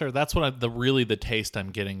saucer. That's what the taste I'm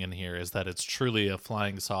getting in here is that it's truly a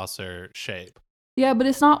flying saucer shape. Yeah, but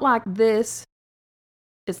it's not like this.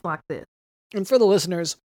 It's like this. And for the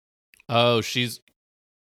listeners... Oh,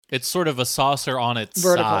 it's sort of a saucer on its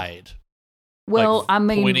vertical side. Well, like I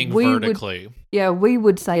mean, pointing we vertically. we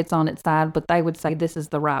would say it's on its side, but they would say this is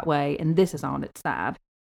the right way and this is on its side.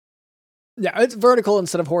 Yeah, it's vertical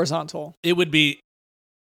instead of horizontal. It would be,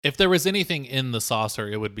 if there was anything in the saucer,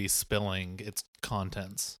 it would be spilling its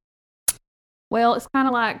contents. Well, it's kind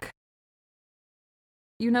of like,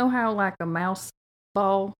 you know how like a mouse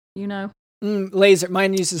ball, you know? Laser.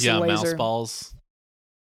 Mine uses a laser. Yeah, mouse balls.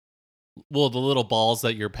 Well, the little balls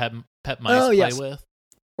that your pet mice play with.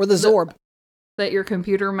 Or the Zorb. That your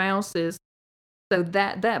computer mouse is. So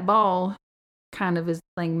that ball kind of is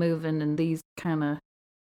the thing moving, and these kind of...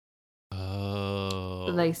 Oh.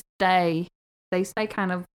 So they stay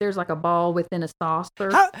kind of... There's like a ball within a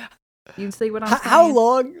saucer. You see what I'm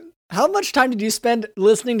saying? How much time did you spend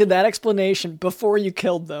listening to that explanation before you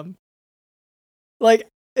killed them? Like,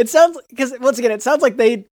 it sounds... Because, once again, it sounds like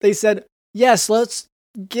they said, yes, let's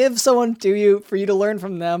give someone to you for you to learn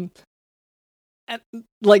from them. And,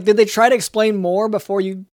 like, did they try to explain more before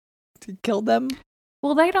you killed them?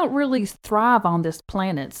 Well, they don't really thrive on this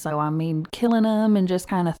planet, so, I mean, killing them and just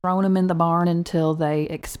kind of throwing them in the barn until they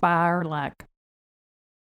expire, like,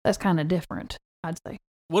 that's kind of different, I'd say.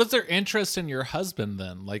 What is their interest in your husband,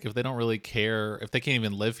 then? Like, if they don't really care, if they can't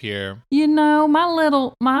even live here. You know, my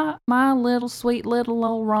little sweet little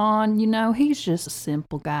old Ron, you know, he's just a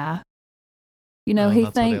simple guy. You know, he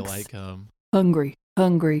that's thinks, why they like him. hungry,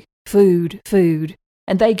 food,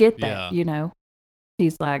 and they get that, you know.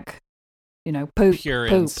 He's like, you know, poop, pure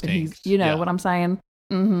poop, instinct. and he's, you know what I'm saying?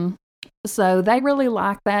 Mm-hmm. So they really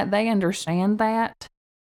like that. They understand that,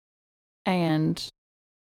 and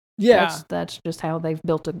that's just how they've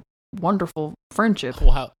built a wonderful friendship.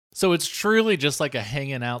 Wow. So it's truly just like a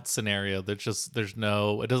hanging out scenario. It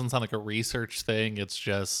doesn't sound like a research thing. It's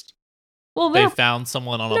just, they found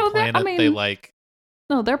someone on a planet they like.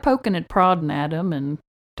 No, they're poking and prodding at him and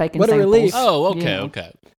taking what samples. A relief. Oh, okay, you know.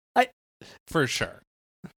 okay. For sure.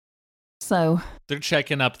 So they're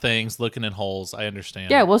checking up things, looking in holes. I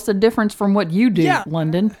understand. Yeah, what's the difference from what you do,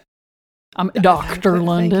 London? I'm Dr.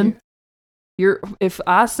 London. If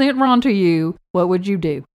I sent Ron to you, what would you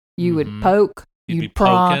do? You would poke, you'd be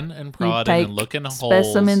prod, poking and prodding and looking in holes.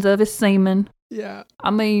 Specimens of his semen. Yeah.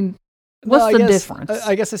 I mean, what's the difference?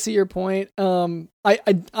 I guess I see your point. I'm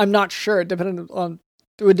not sure. It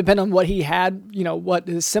would depend on what he had, you know, what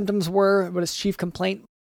his symptoms were, what his chief complaint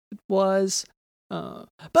was. But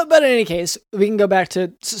in any case, we can go back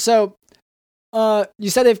to, so you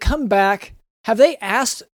said they've come back. Have they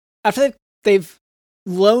asked, after they've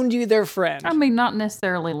loaned you their friend? I mean, not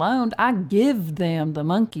necessarily loaned. I give them the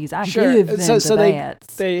monkeys. I give them the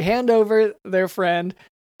bats. They hand over their friend,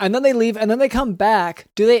 and then they leave, and then they come back.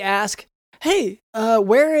 Do they ask, hey,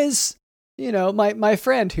 where is, you know, my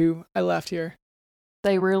friend who I left here?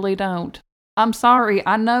 They really don't. I'm sorry.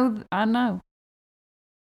 I know.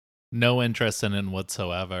 No interest in it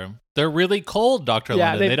whatsoever. They're really cold, Dr.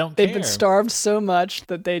 London. They don't care. They've been starved so much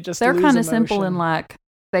that they just They're kind of simple and like,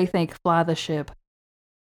 they think fly the ship.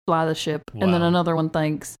 Wow. And then another one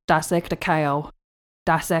thinks dissect a cow.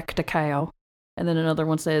 And then another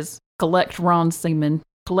one says collect Ron semen.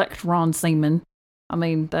 I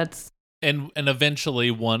mean, that's... And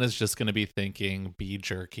eventually one is just going to be thinking bee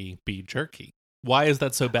jerky. Why is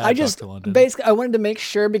that so bad, Dr. London? Basically, I wanted to make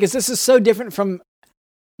sure, because this is so different from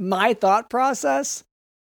my thought process,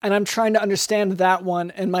 and I'm trying to understand that one,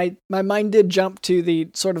 and my mind did jump to the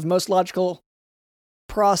sort of most logical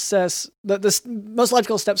process, the most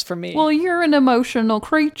logical steps for me. Well, you're an emotional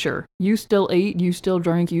creature. You still eat, you still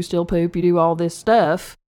drink, you still poop, you do all this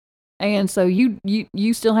stuff. And so you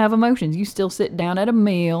still have emotions. You still sit down at a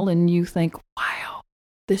meal and you think, wow,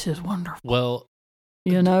 this is wonderful. Well,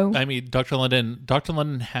 you know? I mean, Dr.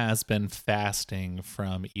 London has been fasting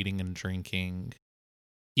from eating and drinking.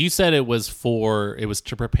 You said it was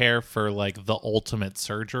to prepare for like the ultimate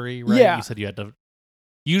surgery, right? Yeah. You said you had to.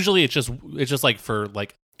 Usually it's just like for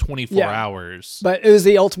like 24 hours. But it was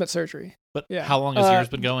the ultimate surgery. But how long has yours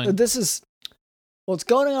been going? It's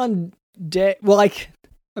going on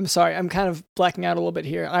I'm sorry, I'm kind of blacking out a little bit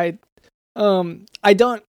here.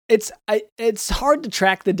 It's hard to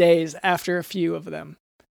track the days after a few of them.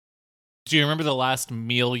 Do you remember the last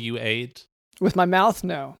meal you ate? With my mouth?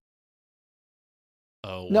 No.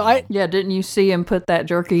 Oh, no, wow. Didn't you see him put that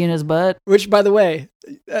jerky in his butt? Which, by the way,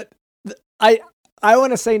 I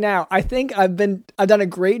want to say now, I think I've done a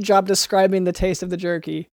great job describing the taste of the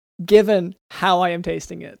jerky, given how I am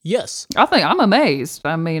tasting it. Yes. I think I'm amazed.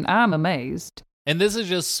 I mean, I'm amazed. And this is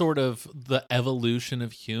just sort of the evolution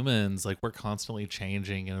of humans. Like, we're constantly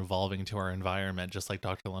changing and evolving to our environment, just like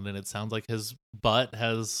Dr. London. It sounds like his butt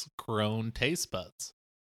has grown taste buds.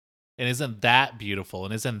 And isn't that beautiful?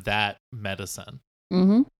 And isn't that medicine?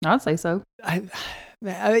 Mm-hmm. I'd say so.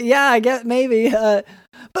 Yeah, I guess maybe. But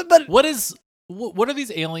what are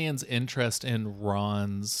these aliens' interest in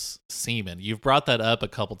Ron's semen? You've brought that up a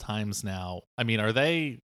couple times now. I mean, have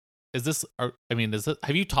you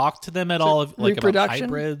talked to them at all, like, about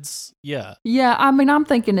hybrids? Yeah. Yeah, I mean, I'm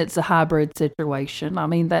thinking it's a hybrid situation. I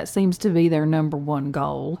mean, that seems to be their number one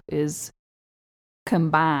goal, is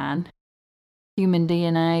combine human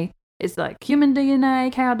DNA. It's like human DNA,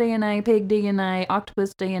 cow DNA, pig DNA,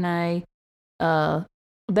 octopus DNA, their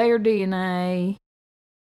DNA.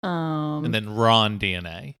 And then Ron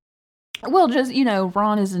DNA. Well, just,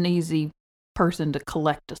 Ron is an easy person to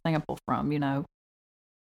collect a sample from,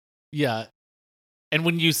 Yeah. And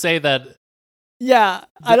when you say that... Yeah,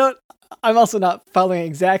 I'm also not following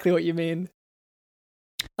exactly what you mean.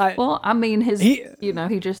 He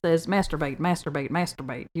just says masturbate, masturbate,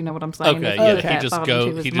 masturbate. You know what I'm saying? Okay, he just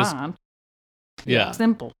Yeah.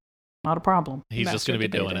 Simple. Not a problem. He's just going to be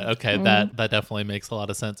doing it. Okay, that definitely makes a lot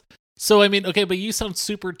of sense. So, I mean, okay, but you sound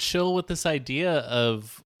super chill with this idea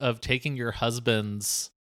of taking your husband's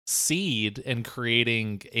seed and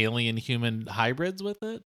creating alien human hybrids with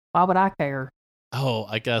it? Why would I care? Oh,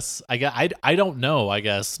 I don't know, I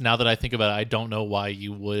guess. Now that I think about it, I don't know why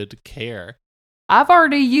you would care. I've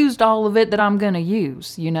already used all of it that I'm going to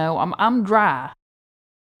use, I'm dry,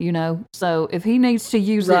 so if he needs to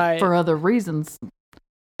use it for other reasons,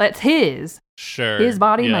 that's his. Sure. His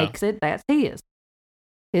body makes it, that's his.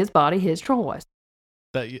 His body, his choice.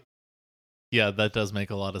 That does make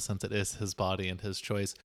a lot of sense. It is his body and his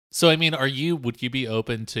choice. So, I mean, would you be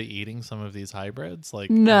open to eating some of these hybrids? Like,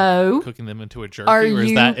 no. Cooking them into a jerky?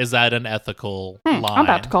 Is that an ethical line? I'm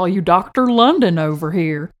about to call you Dr. London over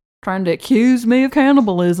here, trying to accuse me of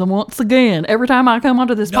cannibalism once again. Every time I come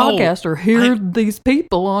onto this podcast or hear these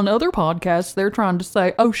people on other podcasts, they're trying to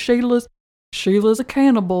say, oh, Sheila's a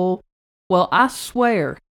cannibal. Well, I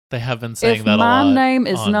swear. They have been saying that a lot. If my name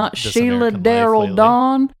is not Sheila Daryl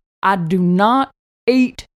Dawn, I do not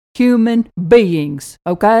eat human beings,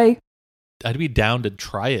 okay? I'd be down to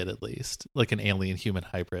try it at least, like an alien human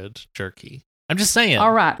hybrid jerky. I'm just saying.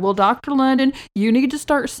 All right. Well, Dr. London, you need to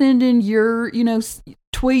start sending your,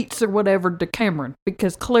 tweets or whatever to Cameron,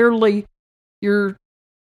 because clearly your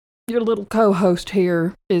little co-host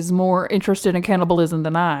here is more interested in cannibalism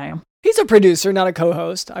than I am. He's a producer, not a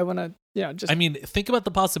co-host. I want to, just... I mean, think about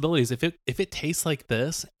the possibilities. If it tastes like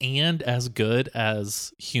this and as good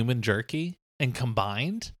as human jerky and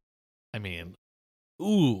combined, I mean,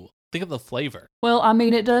 ooh, think of the flavor. Well, I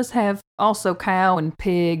mean, it does have also cow and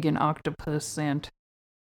pig and octopus, and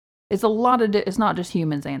it's a lot of it's not just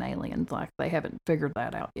humans and aliens. Like, they haven't figured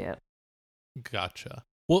that out yet. Gotcha.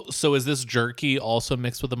 Well, so is this jerky also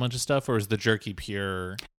mixed with a bunch of stuff, or is the jerky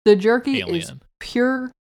pure? The jerky alien? Is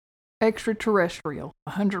pure extraterrestrial,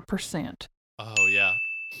 100%. Oh yeah,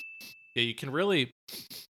 yeah. You can really.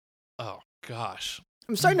 Oh gosh.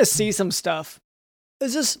 I'm starting to see some stuff.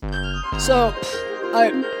 Is this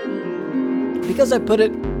because I put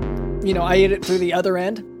it, I ate it through the other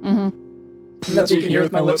end. Mm-hmm. And that's what you can hear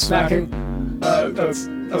with my lips smacking. That's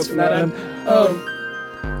from that end.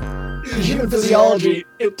 Human physiology,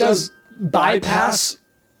 it does bypass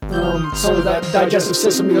some of that digestive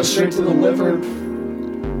system to go straight to the liver.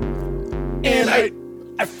 And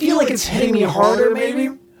I feel like it's hitting me harder,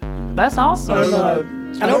 maybe. That's awesome.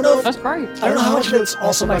 I don't know. That's great. I don't know how much of it's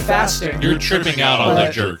also my fasting. You're tripping out on the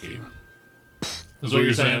jerky. Is what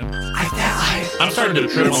you're saying? I'm starting to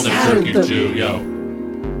trip on the jerky too, yo.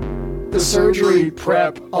 The surgery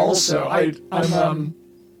prep also. I'm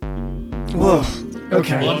Whoa.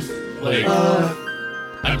 Okay.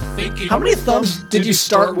 I'm thinking. How many thumbs did you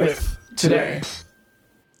start with today?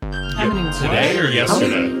 How many? Today or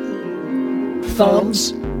yesterday?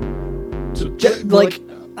 Thumbs.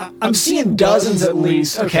 I'm seeing dozens at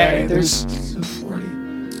least. Okay, there's 40.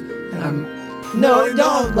 And no,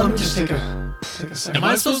 let me just take a second. Am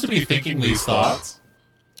I supposed to be thinking these thoughts?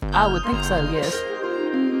 I would think so, yes.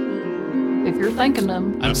 If you're thinking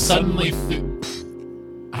them. I'm suddenly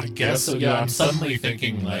I guess so, yeah. I'm suddenly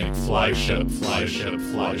thinking like fly ship, collect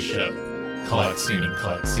semen,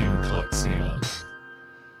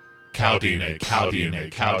 cow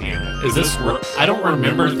DNA. Is this I don't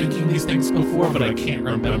remember thinking these things before, but I can't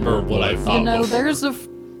remember what I thought before. There's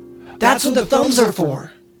That's what the thumbs are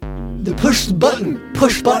for. The push button.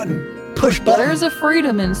 There's a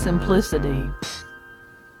freedom in simplicity.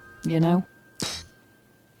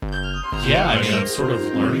 Yeah, I mean, I'm sort of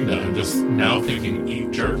learning that. I'm just now thinking,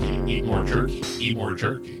 eat jerky, eat more jerky, eat more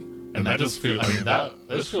jerky. And that just feels, I mean,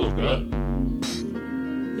 this feels good.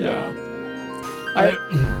 Yeah.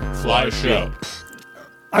 Fly a ship.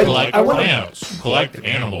 Collect plants. Collect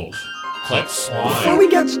animals. Collect slime. Before we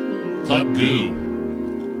get... Collect goo.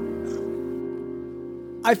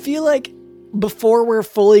 I feel like before we're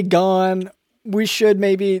fully gone, we should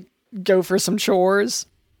maybe go for some chores.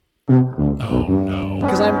 Oh, no.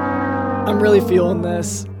 Because I'm really feeling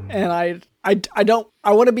this, and I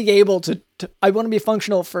want to be able to I want to be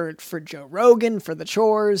functional for Joe Rogan, for the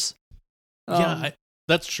chores.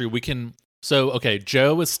 That's true. We can. So, okay,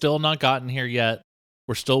 Joe has still not gotten here yet.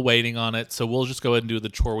 We're still waiting on it. So we'll just go ahead and do the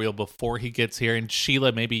chore wheel before he gets here. And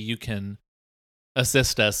Sheila, maybe you can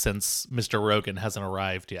assist us since Mr. Rogan hasn't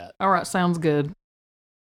arrived yet. All right, sounds good.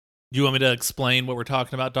 You want me to explain what we're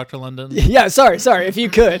talking about, Dr. London? Yeah, sorry, if you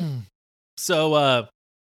could. So,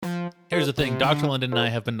 here's the thing. Dr. London and I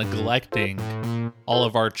have been neglecting all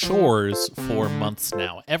of our chores for months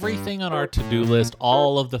now. Everything on our to-do list,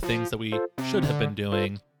 all of the things that we should have been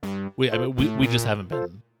doing, we just haven't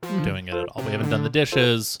been doing it at all. We haven't done the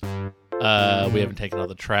dishes. We haven't taken out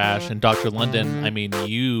the trash. And Dr. London, I mean,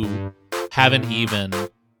 you haven't even,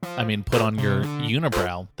 put on your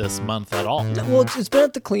unibrow this month at all. Well, it's been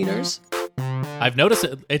at the cleaners. I've noticed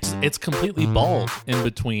it's completely bald in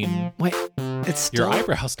between. Wait, it's still, your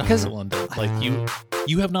eyebrows, Dr. London. Like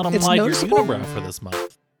you have not applied your unibrow for this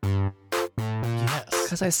month. Yes,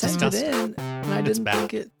 because I sent it in and I didn't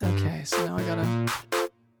think it. Okay, so now I gotta.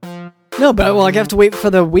 No, but I have to wait for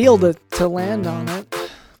the wheel to land on it.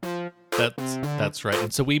 That's right.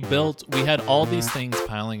 And so we had all these things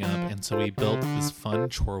piling up, and so we built this fun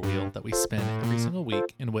chore wheel that we spin every single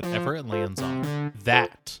week, and whatever it lands on,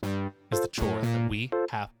 that is the chore that we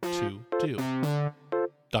have to do.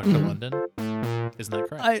 Dr. London, isn't that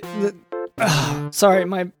correct? Sorry,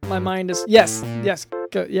 my mind is yes,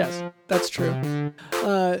 that's true.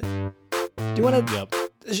 Do you want to? Yep.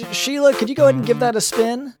 Sheila, could you go ahead and give that a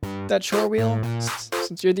spin? That chore wheel,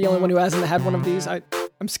 since you're the only one who hasn't had one of these.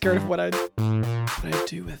 I'm scared of what I'd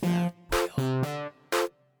do with that wheel.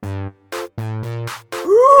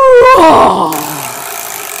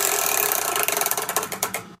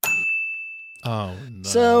 Oh no.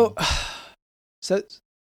 So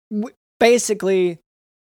basically,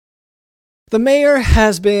 the mayor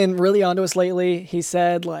has been really onto us lately. He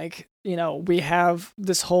said, we have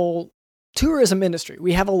this whole tourism industry.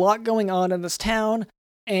 We have a lot going on in this town,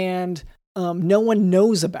 and no one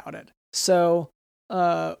knows about it. So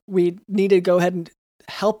we need to go ahead and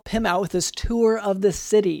help him out with this tour of the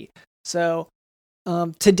city. So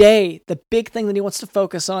today, the big thing that he wants to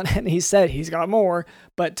focus on, and he said he's got more,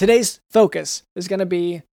 but today's focus is going to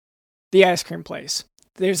be the ice cream place.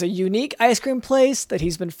 There's a unique ice cream place that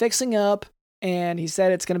he's been fixing up, and he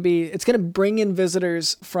said it's going to bring in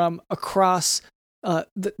visitors from across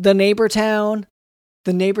the neighbor town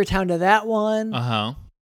to that one.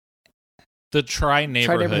 The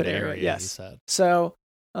tri-neighborhood area, yes. He said. So,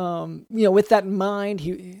 with that in mind,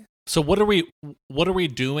 So what are we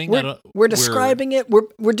doing? We're describing it.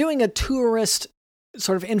 We're doing a tourist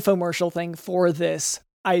sort of infomercial thing for this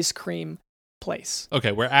ice cream place.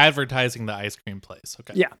 Okay, we're advertising the ice cream place.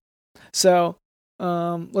 Okay. Yeah. So,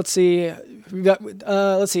 let's see.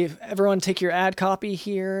 Let's see. Everyone, take your ad copy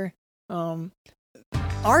here.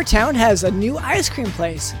 Our town has a new ice cream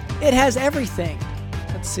place. It has everything.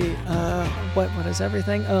 Let's see. What is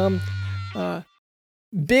everything?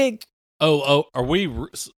 Big. Oh, are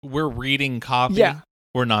we're reading copy? Yeah.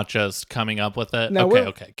 We're not just coming up with it? No,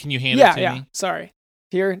 okay. Can you hand it to me? Yeah, sorry.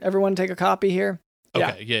 Here, everyone take a copy here.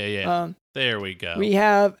 Okay, yeah. There we go. We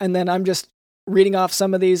have, and then I'm just reading off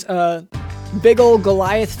some of these, big old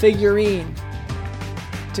Goliath figurine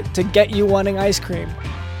to get you wanting ice cream.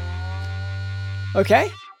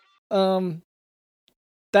 Okay?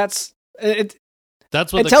 That's it.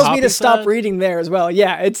 That's what it tells me to stop reading there as well.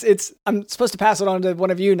 Yeah, it's I'm supposed to pass it on to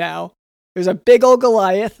one of you now. There's a big old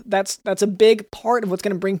Goliath. That's a big part of what's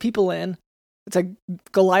going to bring people in. It's a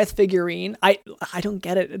Goliath figurine. I don't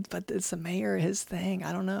get it, but it's the mayor, his thing.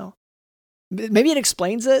 I don't know. Maybe it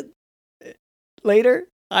explains it later.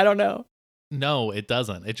 I don't know. No, it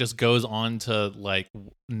doesn't. It just goes on to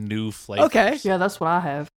new flavors. Okay. Yeah, that's what I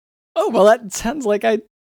have. Oh, well, that sounds like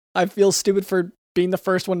I feel stupid for being the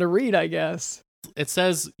first one to read, I guess. It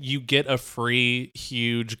says you get a free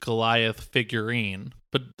huge Goliath figurine,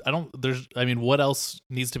 but what else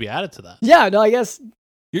needs to be added to that? Yeah, no, I guess.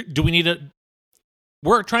 Do we need to?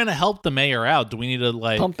 We're trying to help the mayor out. Do we need to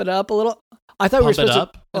pump it up a little? I thought we were supposed to.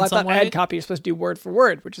 I thought ad copy is supposed to do word for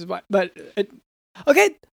word, which is why. But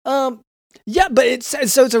okay. Yeah, but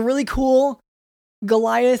it's a really cool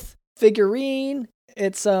Goliath figurine.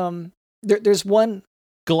 It's there's one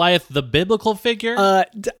Goliath, the biblical figure. I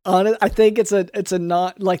think it's a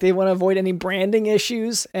not like they want to avoid any branding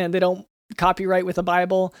issues, and they don't copyright with the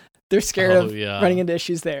Bible. They're scared of running into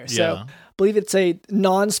issues there. So I believe it's a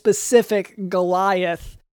non-specific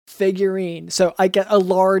Goliath figurine. So I get a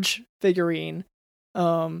large figurine.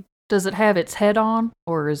 Does it have its head on,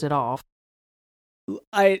 or is it off?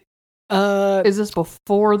 Is this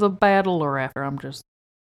before the battle or after?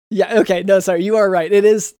 Yeah, okay. No, sorry. You are right. It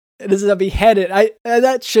is a beheaded.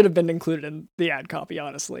 That should have been included in the ad copy,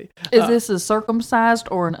 honestly. Is this a circumcised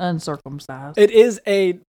or an uncircumcised? It is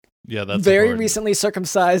a that's very important. recently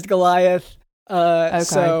circumcised Goliath. Okay.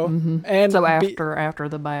 So and so after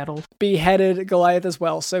the battle, beheaded Goliath as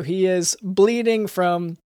well. So he is bleeding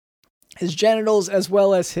from his genitals as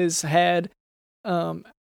well as his head, and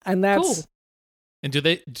that's cool. And do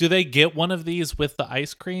they get one of these with the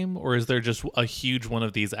ice cream, or is there just a huge one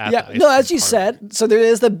of these at the ice cream as you party? said. So there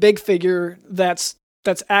is the big figure that's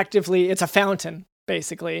actively, it's a fountain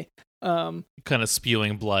basically. Kind of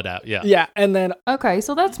spewing blood out. Yeah. Yeah, and then okay,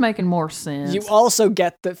 so that's making more sense. you also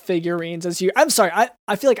get the figurines as you. I'm sorry,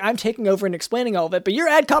 I feel like I'm taking over and explaining all of it, but your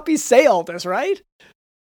ad copies say all this, right?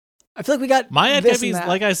 I feel like we got my ad this copies. and that.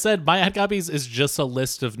 Like I said, my ad copies is just a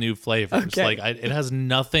list of new flavors. Okay. It has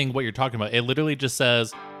nothing what you're talking about. It literally just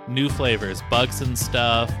says new flavors: bugs and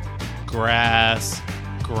stuff, grass,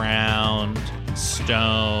 ground,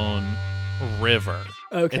 stone, river.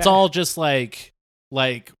 Okay. It's all just like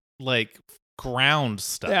ground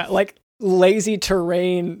stuff. Yeah, like lazy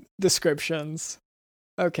terrain descriptions.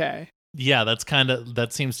 Okay. Yeah,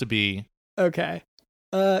 that seems to be Okay.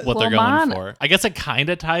 what they're going for. I guess it kind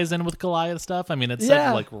of ties in with Goliath stuff. I mean, it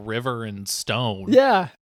said like river and stone. Yeah.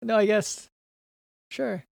 No, I guess.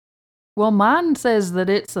 Sure. Well, mine says that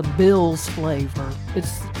it's a Bill's flavor.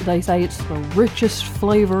 They say it's the richest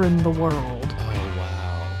flavor in the world. Oh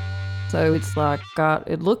wow. So it's like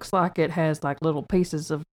it looks like it has like little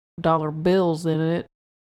pieces of dollar bills in it.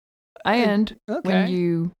 And when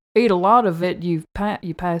you eat a lot of it, you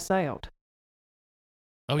pass out.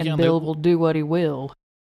 Oh and yeah, Bill will do what he will.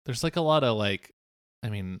 There's like a lot of I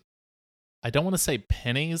don't want to say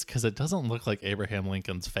pennies because it doesn't look like Abraham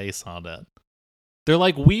Lincoln's face on it. They're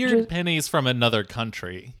like weird pennies from another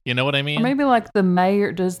country. You know what I mean? Or maybe like the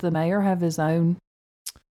mayor. Does the mayor have his own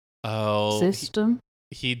system?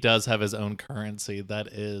 He does have his own currency. That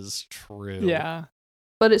is true. Yeah.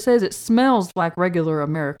 But it says it smells like regular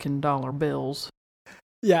American dollar bills.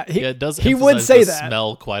 Yeah, it does. He would say that.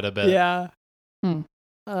 Smell quite a bit. Yeah.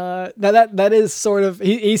 Now that is sort of.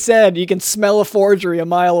 He said you can smell a forgery a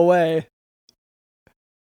mile away.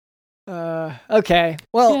 Okay.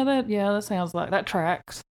 Well. That sounds like that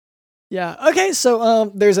tracks. Yeah. Okay.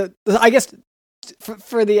 So there's I guess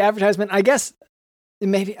for the advertisement, I guess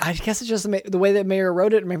it's just the way that mayor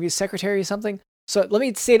wrote it, or maybe his secretary or something. So let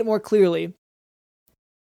me state it more clearly.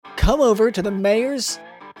 Come over to the mayor's,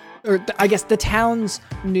 or I guess the town's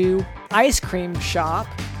new ice cream shop,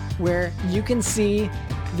 where you can see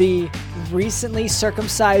the recently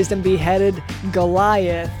circumcised and beheaded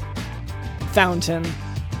Goliath fountain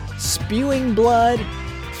spewing blood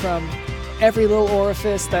from every little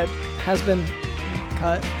orifice that has been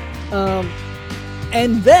cut.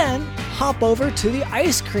 And then hop over to the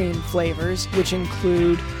ice cream flavors, which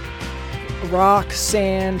include rock,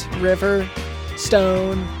 sand, river,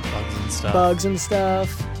 stone, bugs and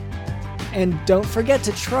stuff. And don't forget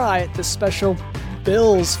to try the special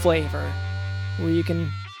Bill's flavor, where you can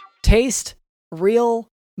taste real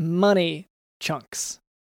money chunks.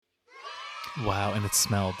 Wow, and the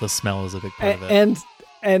smell is a big part of it.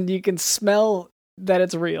 And you can smell that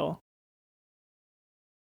it's real.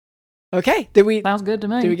 Okay, Sounds good to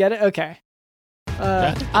me. Did we get it? Okay.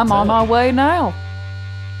 I'm on my way now.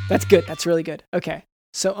 That's good. That's really good. Okay.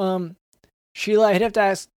 So, Sheila, I'd have to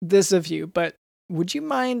ask this of you, but would you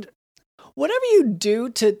mind, whatever you do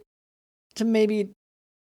to maybe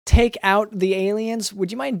take out the aliens,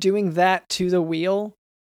 would you mind doing that to the wheel?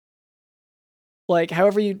 Like,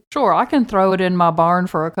 however you... Sure, I can throw it in my barn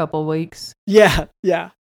for a couple weeks. Yeah.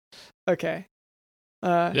 Okay.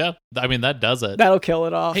 Yeah, I mean, that does it. That'll kill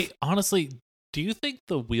it off. Hey, honestly, do you think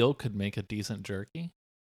the wheel could make a decent jerky?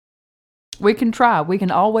 We can try. We can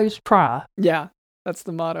always try. Yeah, that's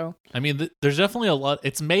the motto. I mean, there's definitely a lot.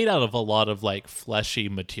 It's made out of a lot of like fleshy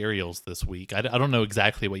materials this week. I don't know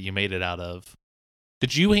exactly what you made it out of.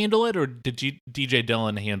 Did you handle it, or did DJ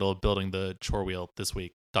Dylan handle building the chore wheel this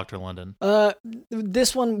week, Dr. London?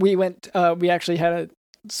 This one we went. We actually had a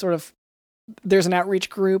sort of. There's an outreach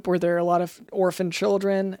group where there are a lot of orphan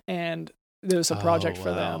children, and there's a project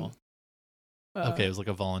for them. Okay, it was like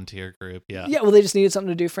a volunteer group. Yeah. Yeah, well, they just needed something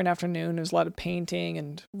to do for an afternoon. There was a lot of painting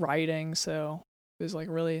and writing, so it was like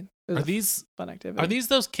really fun activity. Are these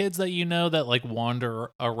those kids that you know that like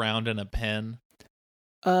wander around in a pen?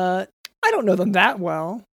 I don't know them that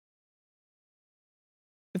well.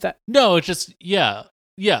 No, it's just yeah,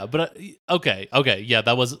 but okay, yeah,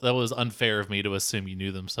 that was unfair of me to assume you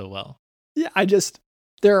knew them so well. Yeah,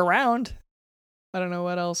 they're around. I don't know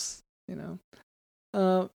what else, But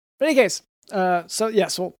in any case, so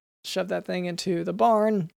yes, we'll shove that thing into the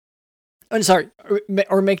barn. I'm sorry,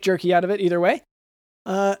 or make jerky out of it. Either way.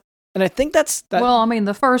 And I think that's that. Well, I mean,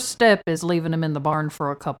 the first step is leaving him in the barn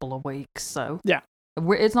for a couple of weeks. So yeah,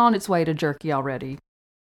 it's on its way to jerky already.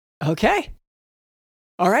 Okay.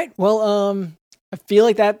 All right. Well, I feel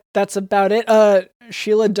like that's about it.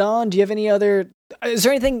 Sheila Dawn, do you have any other? Is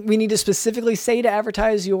there anything we need to specifically say to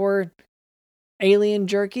advertise your alien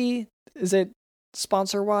jerky? Is it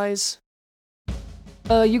sponsor wise?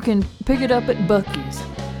 You can pick it up at Buc-ee's.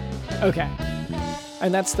 Okay.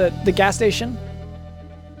 And that's the gas station?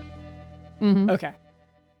 Mm-hmm. Okay.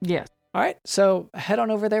 Yes. All right. So head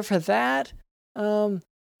on over there for that. And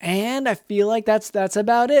I feel like that's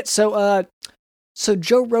about it. So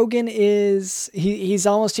Joe Rogan he's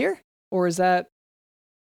almost here, or is that?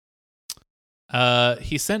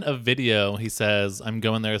 He sent a video. He says, "I'm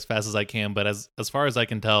going there as fast as I can," but as far as I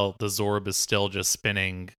can tell, the Zorb is still just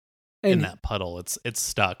spinning in that puddle. It's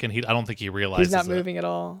stuck, and I don't think he realizes he's not moving at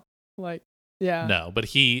all. Like, yeah, no, but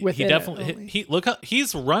he definitely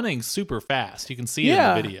he's running super fast. You can see it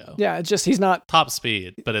in the video. Yeah, it's just he's not top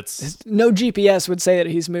speed, but it's no GPS would say that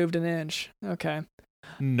he's moved an inch. Okay,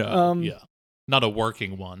 no, yeah, not a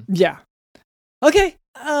working one. Yeah, okay.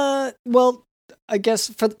 Well, I guess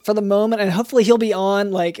for the moment, and hopefully he'll be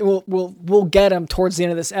on. Like we'll get him towards the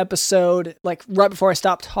end of this episode. Like right before I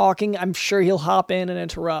stop talking, I'm sure he'll hop in and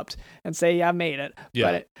interrupt and say, "Yeah, I made it."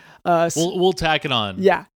 Yeah, we'll tack it on.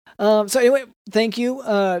 Yeah. So anyway, thank you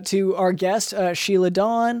to our guest Sheila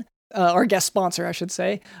Dawn, our guest sponsor, I should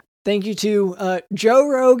say. Thank you to Joe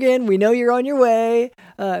Rogan. We know you're on your way.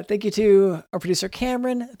 Thank you to our producer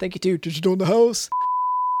Cameron. Thank you to Digital in the House.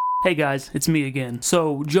 Hey guys, it's me again.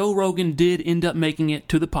 So Joe Rogan did end up making it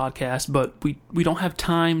to the podcast, but we don't have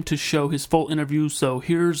time to show his full interview, so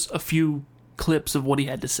here's a few clips of what he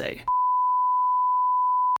had to say.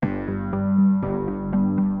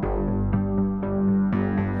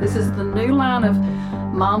 This is the new line of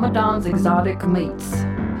Mama Don's Exotic Meats.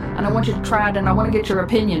 And I want you to try it, and I want to get your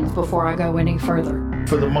opinions before I go any further.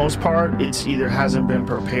 For the most part, it's either hasn't been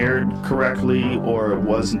prepared correctly or it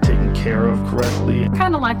wasn't taken care of correctly.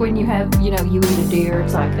 Kind of like when you eat a deer,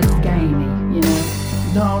 it's like, it's gamey,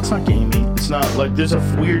 No, it's not gamey. It's not like there's a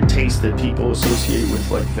weird taste that people associate with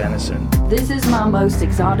like venison. This is my most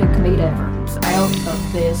exotic meat ever. It's out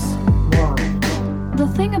of this world. The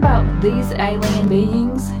thing about these alien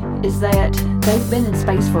beings is that they've been in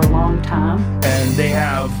space for a long time. And they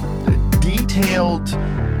have detailed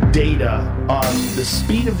data on the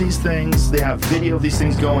speed of these things. They have video of these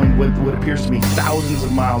things going with what appears to be thousands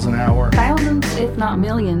of miles an hour. Thousands, if not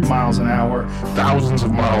millions. Miles an hour. Thousands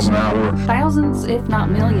of miles an hour. Thousands, if not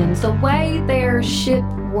millions. The way their ship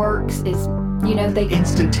works is, they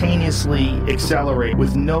instantaneously accelerate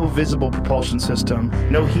with no visible propulsion system,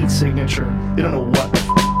 no heat signature. They don't know what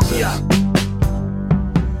this is.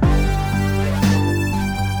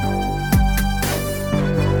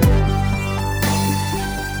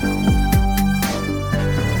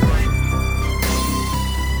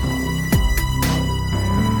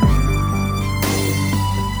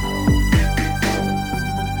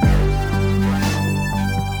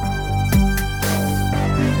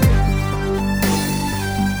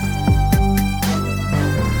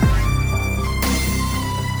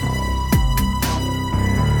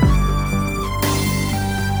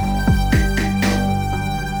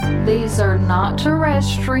 These are not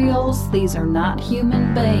terrestrials. These are not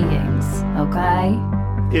human beings, okay?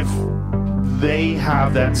 If they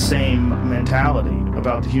have that same mentality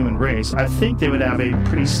about the human race, I think they would have a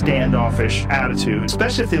pretty standoffish attitude,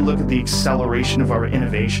 especially if they look at the acceleration of our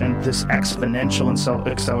innovation, this exponential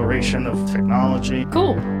acceleration of technology.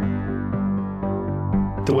 Cool.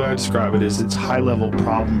 The way I describe it is it's high-level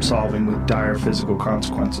problem solving with dire physical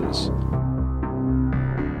consequences.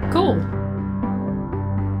 Cool.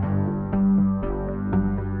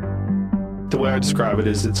 The way I describe it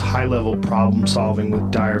is it's high-level problem solving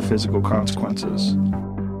with dire physical consequences.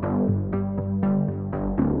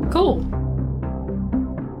 Cool.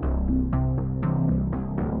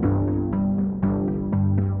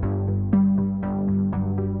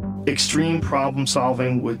 extreme problem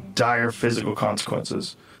solving with dire physical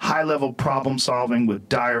consequences. High-level problem solving with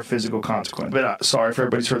dire physical consequences. But sorry if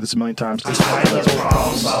everybody's heard this a million times. It's high-level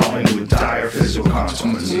problem solving with dire physical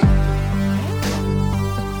consequences.